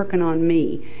to be working on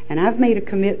me, and I've made a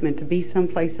commitment to be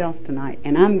someplace else tonight,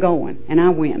 and I'm going. And I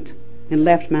went and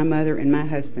left my mother and my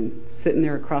husband sitting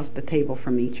there across the table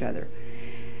from each other.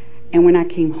 And when I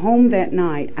came home that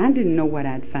night, I didn't know what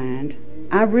I'd find.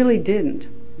 I really didn't.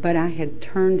 But I had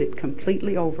turned it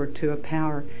completely over to a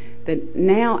power that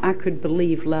now I could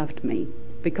believe loved me,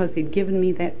 because he'd given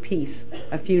me that peace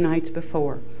a few nights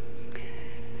before.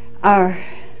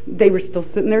 They were still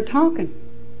sitting there talking.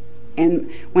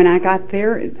 And when I got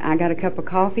there, I got a cup of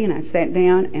coffee and I sat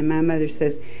down, and my mother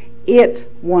says, "It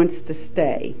wants to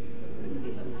stay."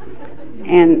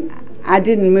 And I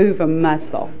didn't move a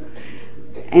muscle.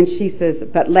 And she says,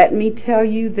 "But let me tell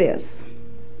you this,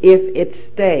 if it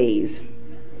stays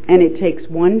and it takes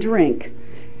one drink,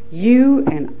 you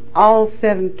and all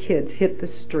 7 kids hit the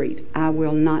street. I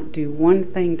will not do one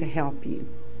thing to help you."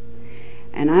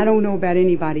 And I don't know about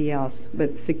anybody else,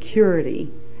 but security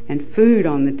and food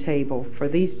on the table for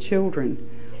these children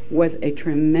was a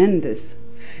tremendous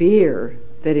fear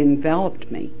that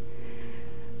enveloped me.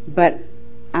 But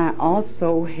I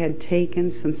also had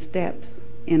taken some steps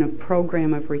in a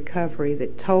program of recovery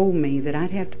that told me that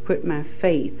I'd have to put my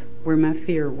faith where my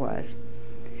fear was.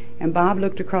 And Bob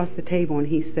looked across the table and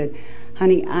he said,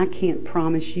 "Honey, I can't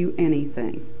promise you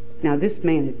anything." Now, this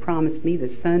man had promised me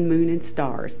the sun, moon, and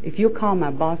stars. If you'll call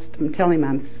my boss and tell him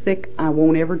I'm sick, I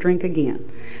won't ever drink again.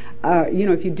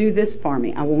 If you do this for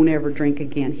me, I won't ever drink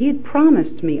again. He had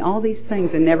promised me all these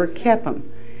things and never kept them.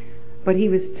 But he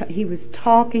was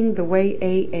talking the way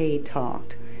AA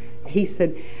talked. He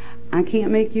said, "I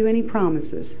can't make you any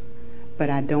promises, but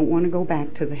I don't want to go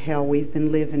back to the hell we've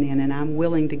been living in, and I'm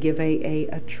willing to give AA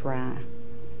a try."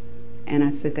 And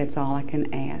I said, "That's all I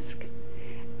can ask."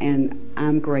 And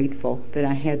I'm grateful that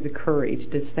I had the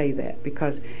courage to say that,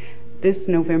 because this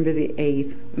November the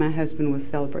 8th, my husband will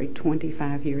celebrate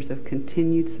 25 years of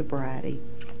continued sobriety.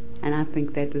 And I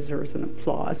think that deserves an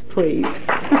applause, please.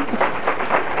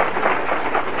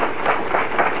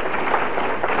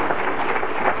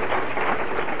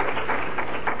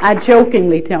 I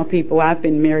jokingly tell people I've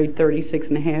been married 36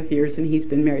 and a half years and he's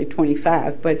been married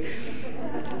 25, but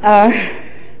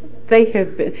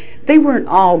they weren't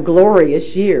all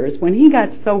glorious years. When he got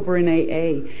sober in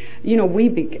AA,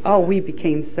 we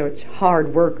became such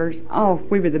hard workers. Oh,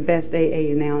 we were the best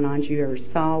AA and Al-Anons you ever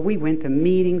saw. We went to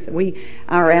meetings.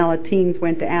 Our Alateens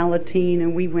went to Alateen,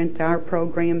 and we went to our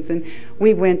programs, and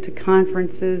we went to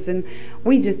conferences, and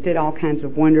we just did all kinds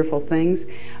of wonderful things.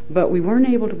 But we weren't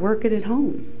able to work it at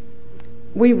home.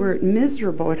 We were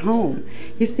miserable at home.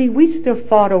 You see, we still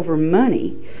fought over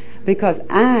money because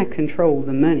I controlled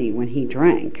the money when he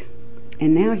drank.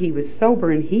 And now he was sober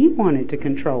and he wanted to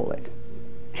control it.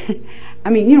 I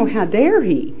mean, how dare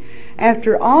he?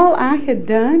 After all I had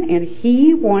done, and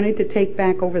he wanted to take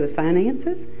back over the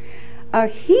finances,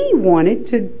 he wanted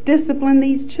to discipline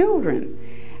these children.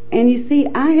 And you see,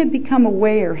 I had become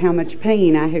aware how much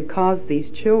pain I had caused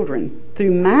these children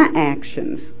through my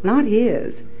actions, not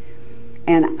his.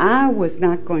 And I was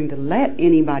not going to let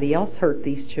anybody else hurt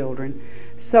these children,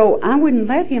 so I wouldn't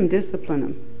let him discipline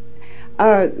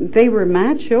them. They were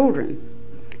my children,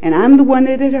 and I'm the one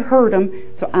that had hurt them,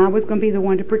 so I was going to be the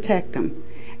one to protect them.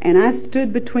 And I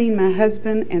stood between my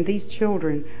husband and these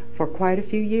children for quite a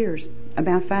few years,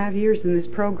 about 5 years in this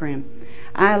program.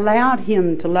 I allowed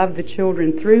him to love the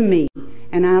children through me,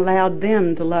 and I allowed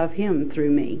them to love him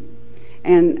through me.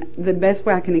 And the best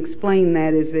way I can explain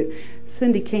that is that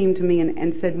Cindy came to me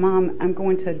and said, "Mom, I'm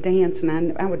going to a dance,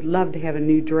 and I would love to have a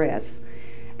new dress."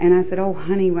 And I said, "Oh,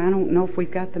 honey, I don't know if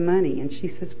we've got the money." And she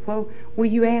says, "Well, will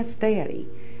you ask Daddy?"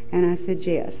 And I said,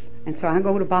 "Yes." And so I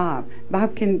go to Bob.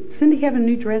 "Bob, can Cindy have a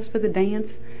new dress for the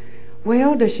dance?"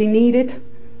 "Well, does she need it?"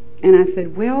 And I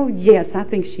said, "Well, yes, I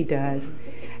think she does."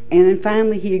 And then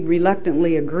finally he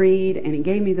reluctantly agreed, and he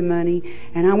gave me the money,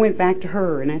 and I went back to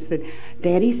her, and I said,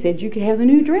 "Daddy said you could have the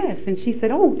new dress." And she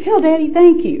said, "Oh, tell Daddy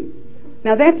thank you."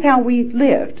 Now that's how we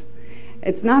lived.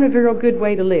 It's not a very good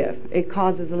way to live. It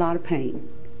causes a lot of pain.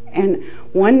 And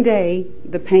one day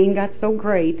the pain got so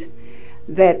great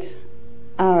that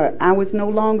I was no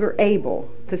longer able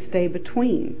to stay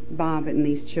between Bob and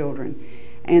these children.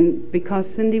 And because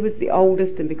Cindy was the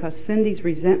oldest, and because Cindy's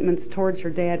resentments towards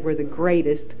her dad were the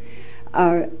greatest,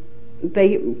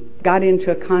 they got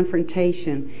into a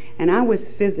confrontation, and I was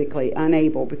physically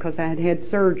unable because I had had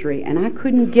surgery, and I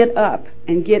couldn't get up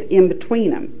and get in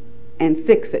between them and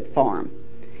fix it for them.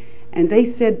 And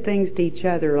they said things to each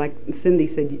other, like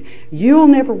Cindy said, "You'll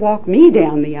never walk me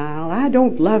down the aisle. I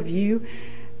don't love you."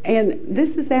 And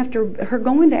this is after her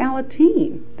going to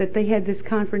Alateen that they had this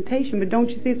confrontation. But don't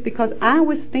you see, it's because I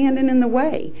was standing in the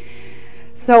way.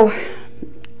 So,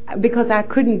 because I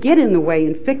couldn't get in the way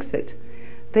and fix it,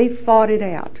 they fought it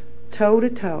out, toe to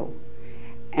toe.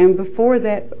 And before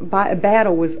that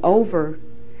battle was over,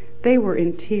 they were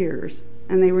in tears,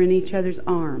 and they were in each other's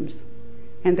arms.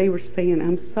 And they were saying,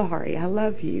 "I'm sorry, I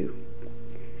love you."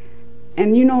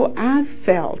 And you know, I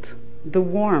felt the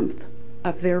warmth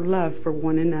of their love for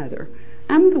one another.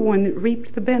 I'm the one that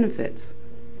reaped the benefits,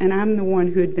 and I'm the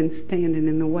one who had been standing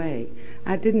in the way.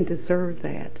 I didn't deserve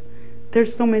that.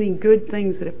 There's so many good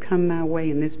things that have come my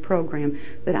way in this program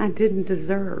that I didn't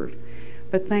deserve.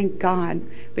 But thank God,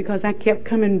 because I kept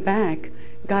coming back,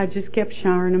 God just kept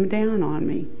showering them down on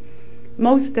me.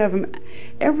 Most of them,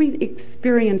 every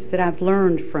experience that I've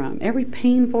learned from, every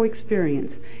painful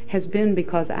experience, has been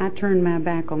because I turned my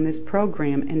back on this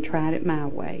program and tried it my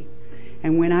way.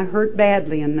 And when I hurt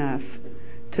badly enough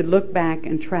to look back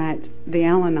and try it the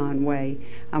Al-Anon way,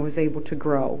 I was able to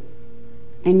grow.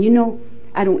 And you know,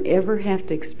 I don't ever have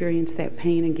to experience that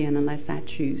pain again unless I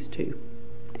choose to.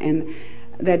 And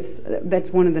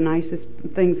that's one of the nicest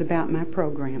things about my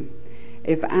program.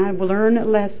 If I learn a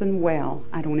lesson well,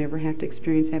 I don't ever have to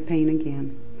experience that pain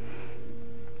again.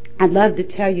 I'd love to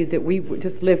tell you that we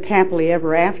just lived happily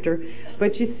ever after,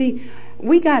 but you see,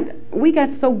 we got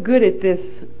so good at this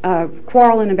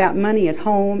quarreling about money at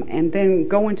home, and then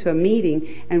going to a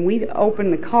meeting, and we'd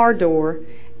open the car door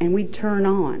and we'd turn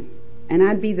on, and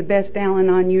I'd be the best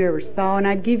Al-Anon you ever saw, and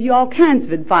I'd give you all kinds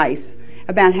of advice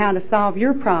about how to solve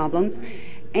your problems.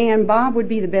 And Bob would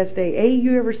be the best AA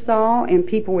you ever saw, and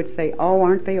people would say, "Oh,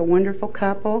 aren't they a wonderful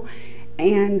couple?"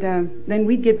 And then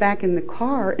we'd get back in the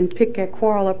car and pick that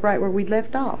quarrel up right where we'd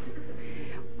left off.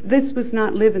 This was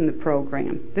not living the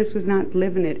program. This was not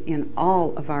living it in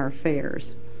all of our affairs.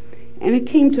 And it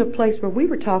came to a place where we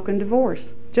were talking divorce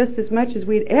just as much as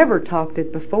we'd ever talked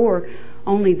it before,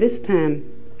 only this time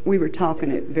we were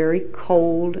talking it very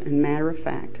cold and matter of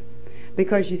fact.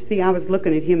 Because you see, I was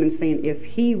looking at him and saying, if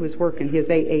he was working his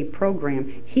AA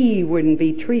program, he wouldn't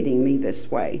be treating me this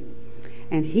way.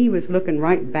 And he was looking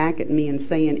right back at me and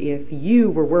saying, if you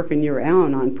were working your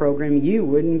Al-Anon program, you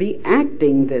wouldn't be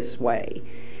acting this way.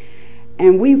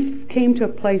 And we came to a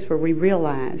place where we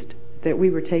realized that we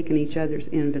were taking each other's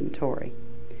inventory.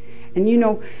 And you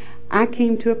know, I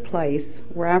came to a place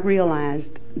where I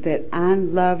realized that I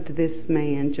loved this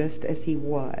man just as he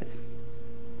was.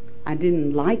 I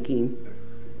didn't like him.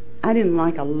 I didn't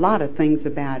like a lot of things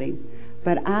about him,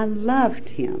 but I loved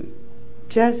him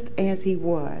just as he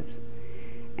was.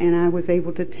 And I was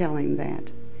able to tell him that.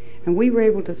 And we were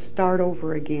able to start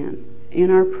over again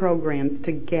in our programs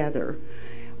together.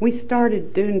 We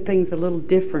started doing things a little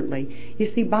differently.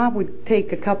 You see, Bob would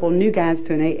take a couple of new guys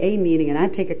to an AA meeting, and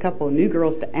I'd take a couple of new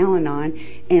girls to Al-Anon,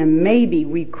 and maybe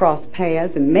we'd cross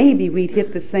paths, and maybe we'd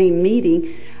hit the same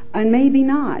meeting, and maybe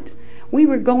not. We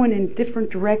were going in different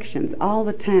directions all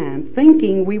the time,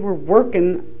 thinking we were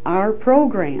working our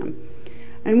program.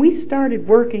 And we started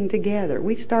working together.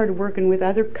 We started working with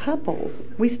other couples.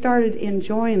 We started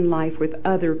enjoying life with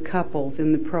other couples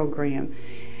in the program.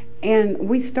 And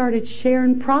we started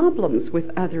sharing problems with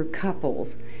other couples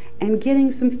and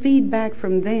getting some feedback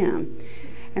from them.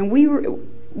 And we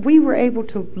were able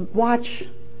to watch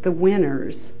the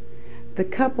winners, the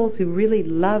couples who really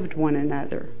loved one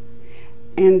another.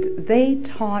 And they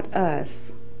taught us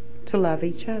to love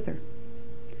each other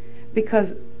because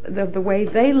of the way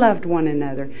they loved one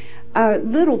another.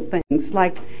 Little things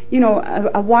like, you know,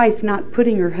 a wife not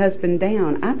putting her husband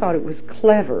down. I thought it was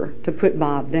clever to put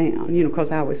Bob down, you know,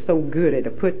 because I was so good at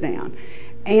a put down.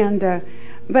 And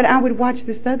but I would watch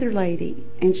this other lady,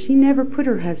 and she never put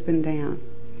her husband down.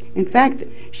 In fact,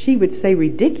 she would say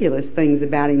ridiculous things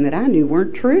about him that I knew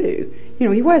weren't true. You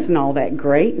know, he wasn't all that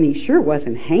great, and he sure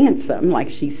wasn't handsome, like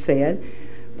she said.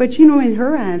 But, you know, in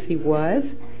her eyes he was.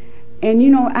 And, you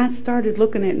know, I started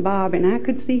looking at Bob, and I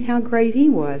could see how great he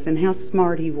was, and how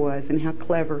smart he was, and how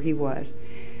clever he was.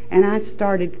 And I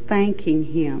started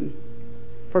thanking him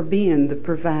for being the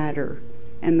provider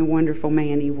and the wonderful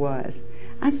man he was.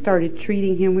 I started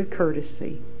treating him with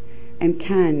courtesy and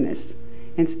kindness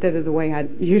instead of the way I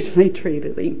usually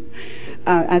treated him.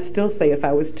 I still say if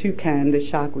I was too kind, the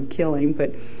shock would kill him,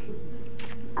 but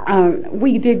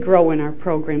we did grow in our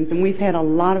programs, and we've had a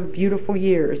lot of beautiful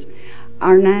years.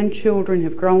 Our 9 children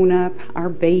have grown up. Our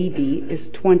baby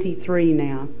is 23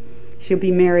 now. She'll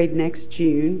be married next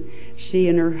June. She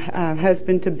and her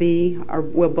husband-to-be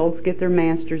will both get their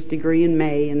master's degree in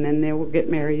May, and then they will get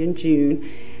married in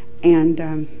June.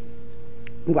 And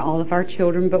all of our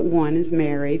children but one is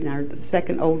married, and our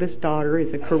second oldest daughter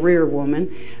is a career woman,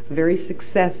 very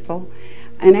successful.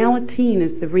 And Alateen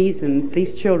is the reason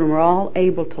these children were all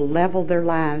able to level their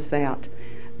lives out.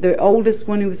 The oldest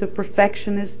one, who was a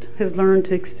perfectionist, has learned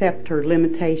to accept her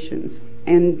limitations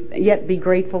and yet be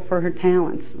grateful for her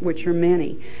talents, which are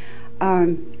many.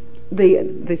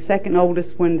 The second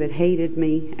oldest one that hated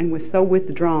me and was so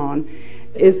withdrawn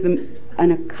is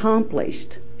an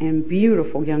accomplished and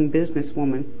beautiful young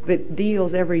businesswoman that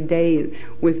deals every day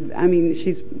with,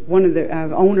 she's one of the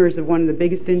owners of one of the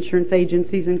biggest insurance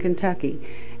agencies in Kentucky.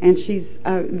 And she's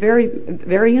very,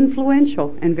 very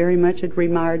influential and very much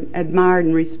admired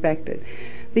and respected.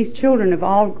 These children have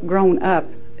all grown up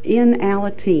in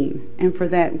Alateen, and for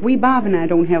that, Bob and I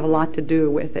don't have a lot to do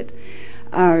with it,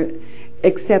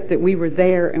 except that we were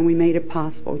there and we made it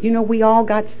possible. You know, we all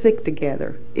got sick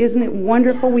together. Isn't it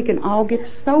wonderful? We can all get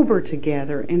sober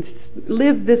together and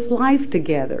live this life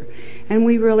together, and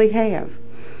we really have.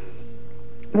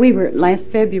 We were, last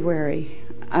February,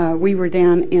 we were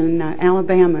down in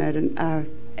Alabama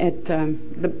at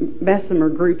the Bessemer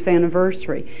Group's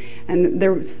anniversary, and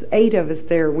there was 8 of us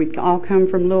there. We'd all come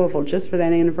from Louisville just for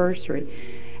that anniversary.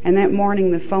 And that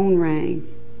morning the phone rang,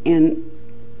 and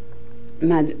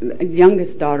my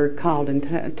youngest daughter called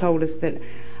and told us that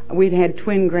we'd had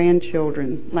twin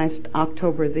grandchildren last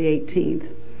October the 18th,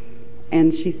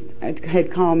 and she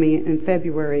had called me in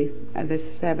February the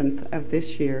 7th of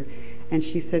this year, and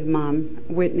she said, "Mom,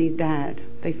 Whitney died.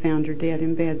 They found her dead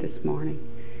in bed this morning."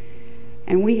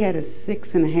 And we had a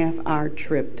 6.5-hour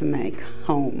trip to make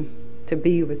home to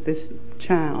be with this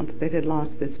child that had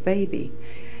lost this baby.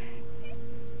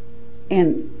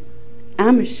 And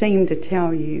I'm ashamed to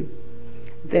tell you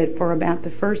that for about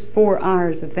the first 4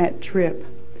 hours of that trip,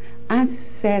 I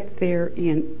sat there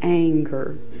in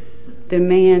anger,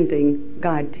 demanding,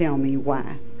 God, tell me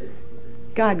why.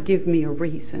 God, give me a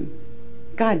reason.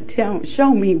 God,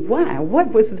 show me why.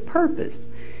 What was the purpose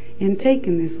in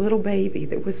taking this little baby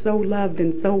that was so loved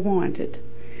and so wanted?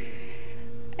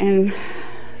 And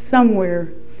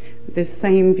somewhere, this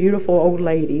same beautiful old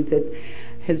lady that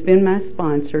has been my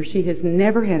sponsor, she has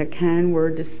never had a kind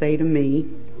word to say to me,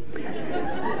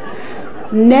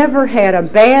 never had a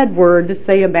bad word to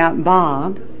say about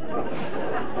Bob,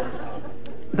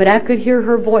 but I could hear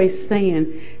her voice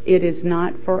saying, it is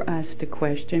not for us to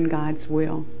question God's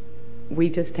will. We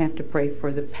just have to pray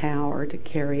for the power to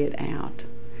carry it out.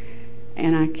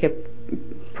 And I kept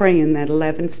praying that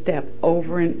 11th step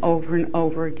over and over and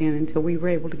over again until we were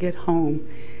able to get home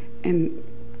and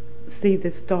see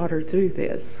this daughter through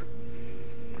this.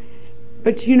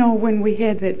 But you know, when we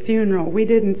had that funeral, we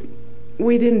didn't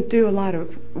do a lot of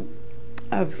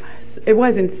it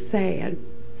wasn't sad.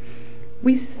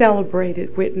 We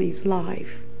celebrated Whitney's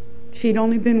life. She'd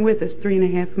only been with us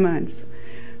 3.5 months,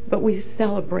 but we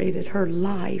celebrated her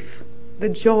life, the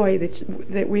joy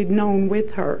that we'd known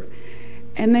with her.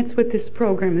 And that's what this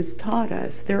program has taught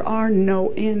us. There are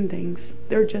no endings.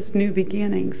 They're just new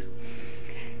beginnings.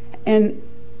 And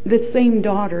the same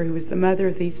daughter who was the mother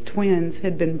of these twins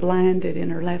had been blinded in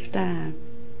her left eye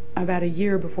about a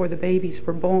year before the babies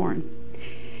were born.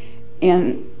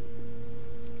 And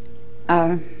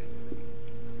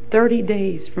 30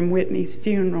 days from Whitney's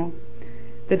funeral,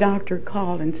 the doctor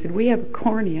called and said, we have a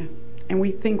cornea, and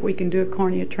we think we can do a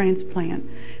cornea transplant.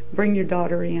 Bring your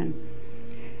daughter in.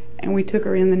 And we took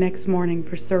her in the next morning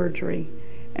for surgery.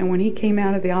 And when he came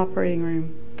out of the operating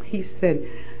room, he said,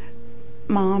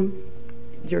 Mom,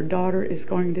 your daughter is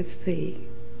going to see.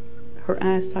 Her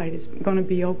eyesight is going to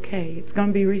be okay. It's going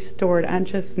to be restored. I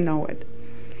just know it.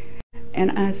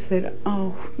 And I said,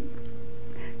 oh,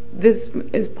 this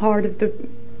is part of the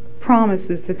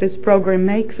promises that this program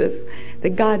makes us,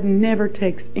 that God never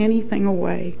takes anything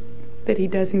away, that He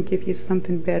doesn't give you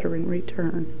something better in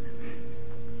return.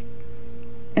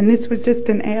 And this was just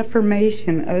an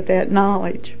affirmation of that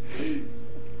knowledge.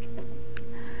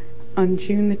 On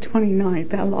June the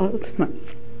 29th, I lost my...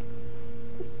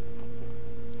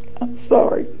 I'm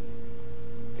sorry.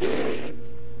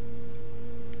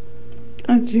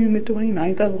 On June the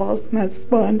 29th, I lost my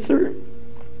sponsor.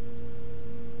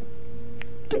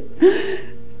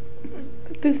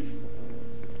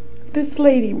 This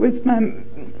lady was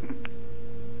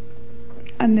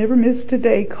I never missed a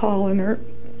day calling her.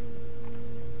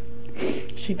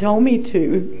 She told me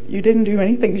to. You didn't do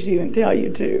anything she didn't tell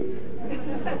you to.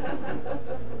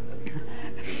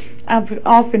 I've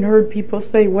often heard people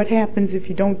say, what happens if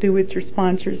you don't do what your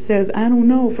sponsor says? I don't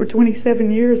know. For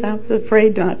 27 years, I was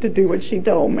afraid not to do what she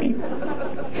told me.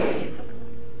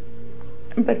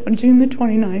 But on June the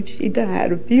 29th, she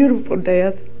died a beautiful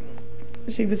death.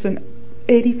 She was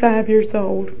 85 years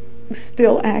old,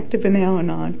 still active in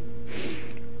Al-Anon.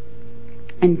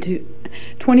 And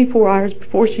 24 hours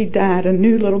before she died, a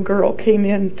new little girl came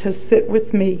in to sit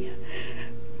with me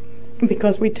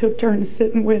because we took turns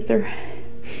sitting with her.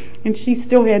 And she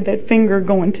still had that finger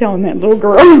going, telling that little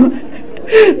girl,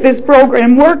 this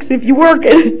program works if you work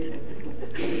it.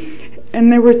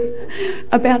 And there was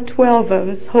about 12 of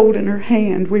us holding her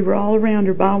hand. We were all around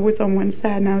her. Bob was on one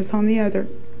side and I was on the other.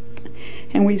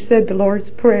 And we said the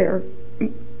Lord's Prayer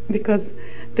because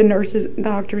the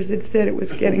doctors had said it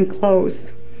was getting close.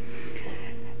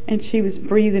 And she was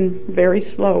breathing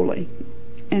very slowly.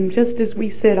 And just as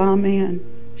we said Amen,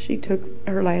 she took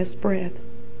her last breath.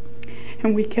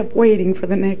 And we kept waiting for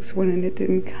the next one, and it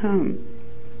didn't come.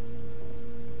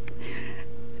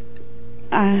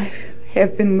 I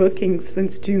have been looking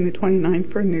since June the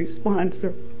 29th for a new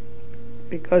sponsor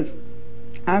because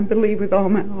I believe with all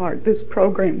my heart this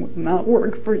program will not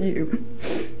work for you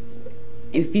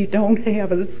if you don't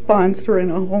have a sponsor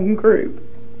in a home group.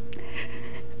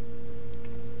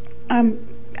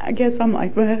 I guess I'm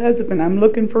like my husband. I'm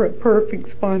looking for a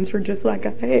perfect sponsor just like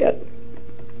I had.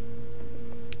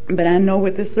 But I know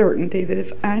with a certainty that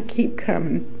if I keep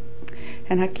coming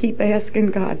and I keep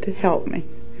asking God to help me,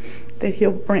 that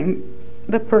He'll bring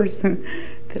the person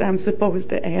that I'm supposed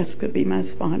to ask to be my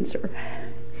sponsor.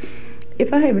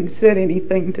 If I haven't said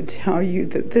anything to tell you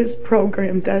that this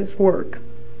program does work,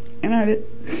 and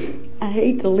I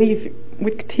hate to leave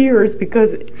with tears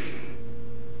because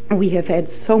we have had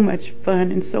so much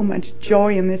fun and so much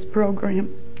joy in this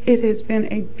program. It has been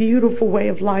a beautiful way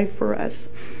of life for us.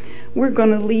 We're going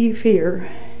to leave here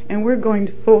and we're going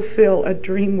to fulfill a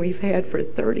dream we've had for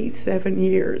 37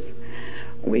 years.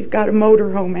 We've got a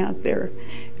motorhome out there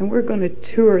and we're going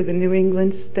to tour the New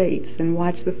England states and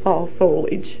watch the fall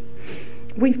foliage.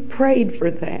 We've prayed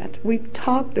for that. We've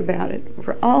talked about it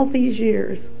for all these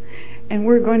years, and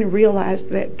we're going to realize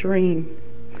that dream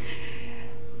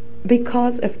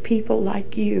because of people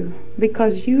like you,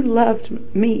 because you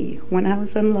loved me when I was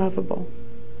unlovable.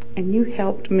 And you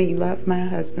helped me love my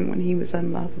husband when he was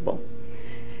unlovable.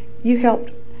 You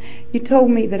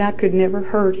told me that I could never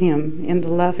hurt him into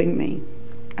loving me.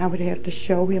 I would have to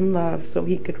show him love so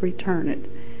he could return it.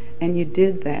 And you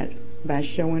did that by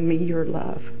showing me your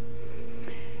love.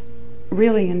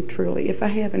 Really and truly, if I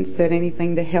haven't said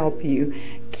anything to help you,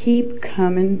 keep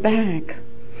coming back.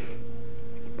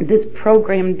 This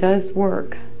program does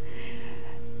work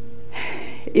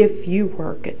if you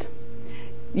work it.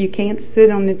 You can't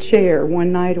sit on the chair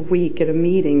one night a week at a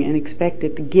meeting and expect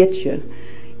it to get you.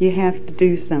 You have to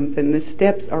do something. The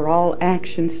steps are all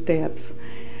action steps.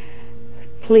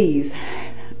 Please,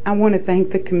 I want to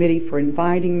thank the committee for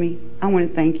inviting me. I want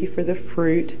to thank you for the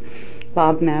fruit.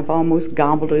 Bob and I have almost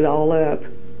gobbled it all up.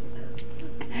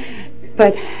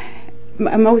 But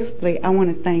mostly, I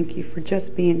want to thank you for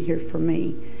just being here for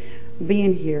me,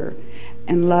 being here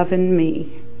and loving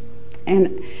me.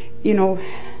 And, you know,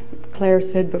 Claire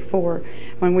said before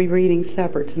when we were eating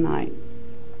supper tonight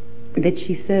that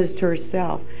she says to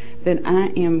herself that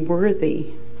I am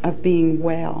worthy of being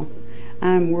well.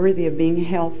 I am worthy of being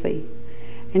healthy.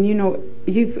 And you know,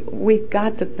 we've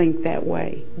got to think that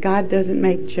way. God doesn't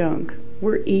make junk.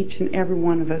 We're each and every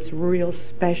one of us real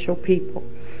special people.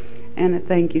 And I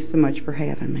thank you so much for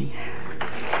having me.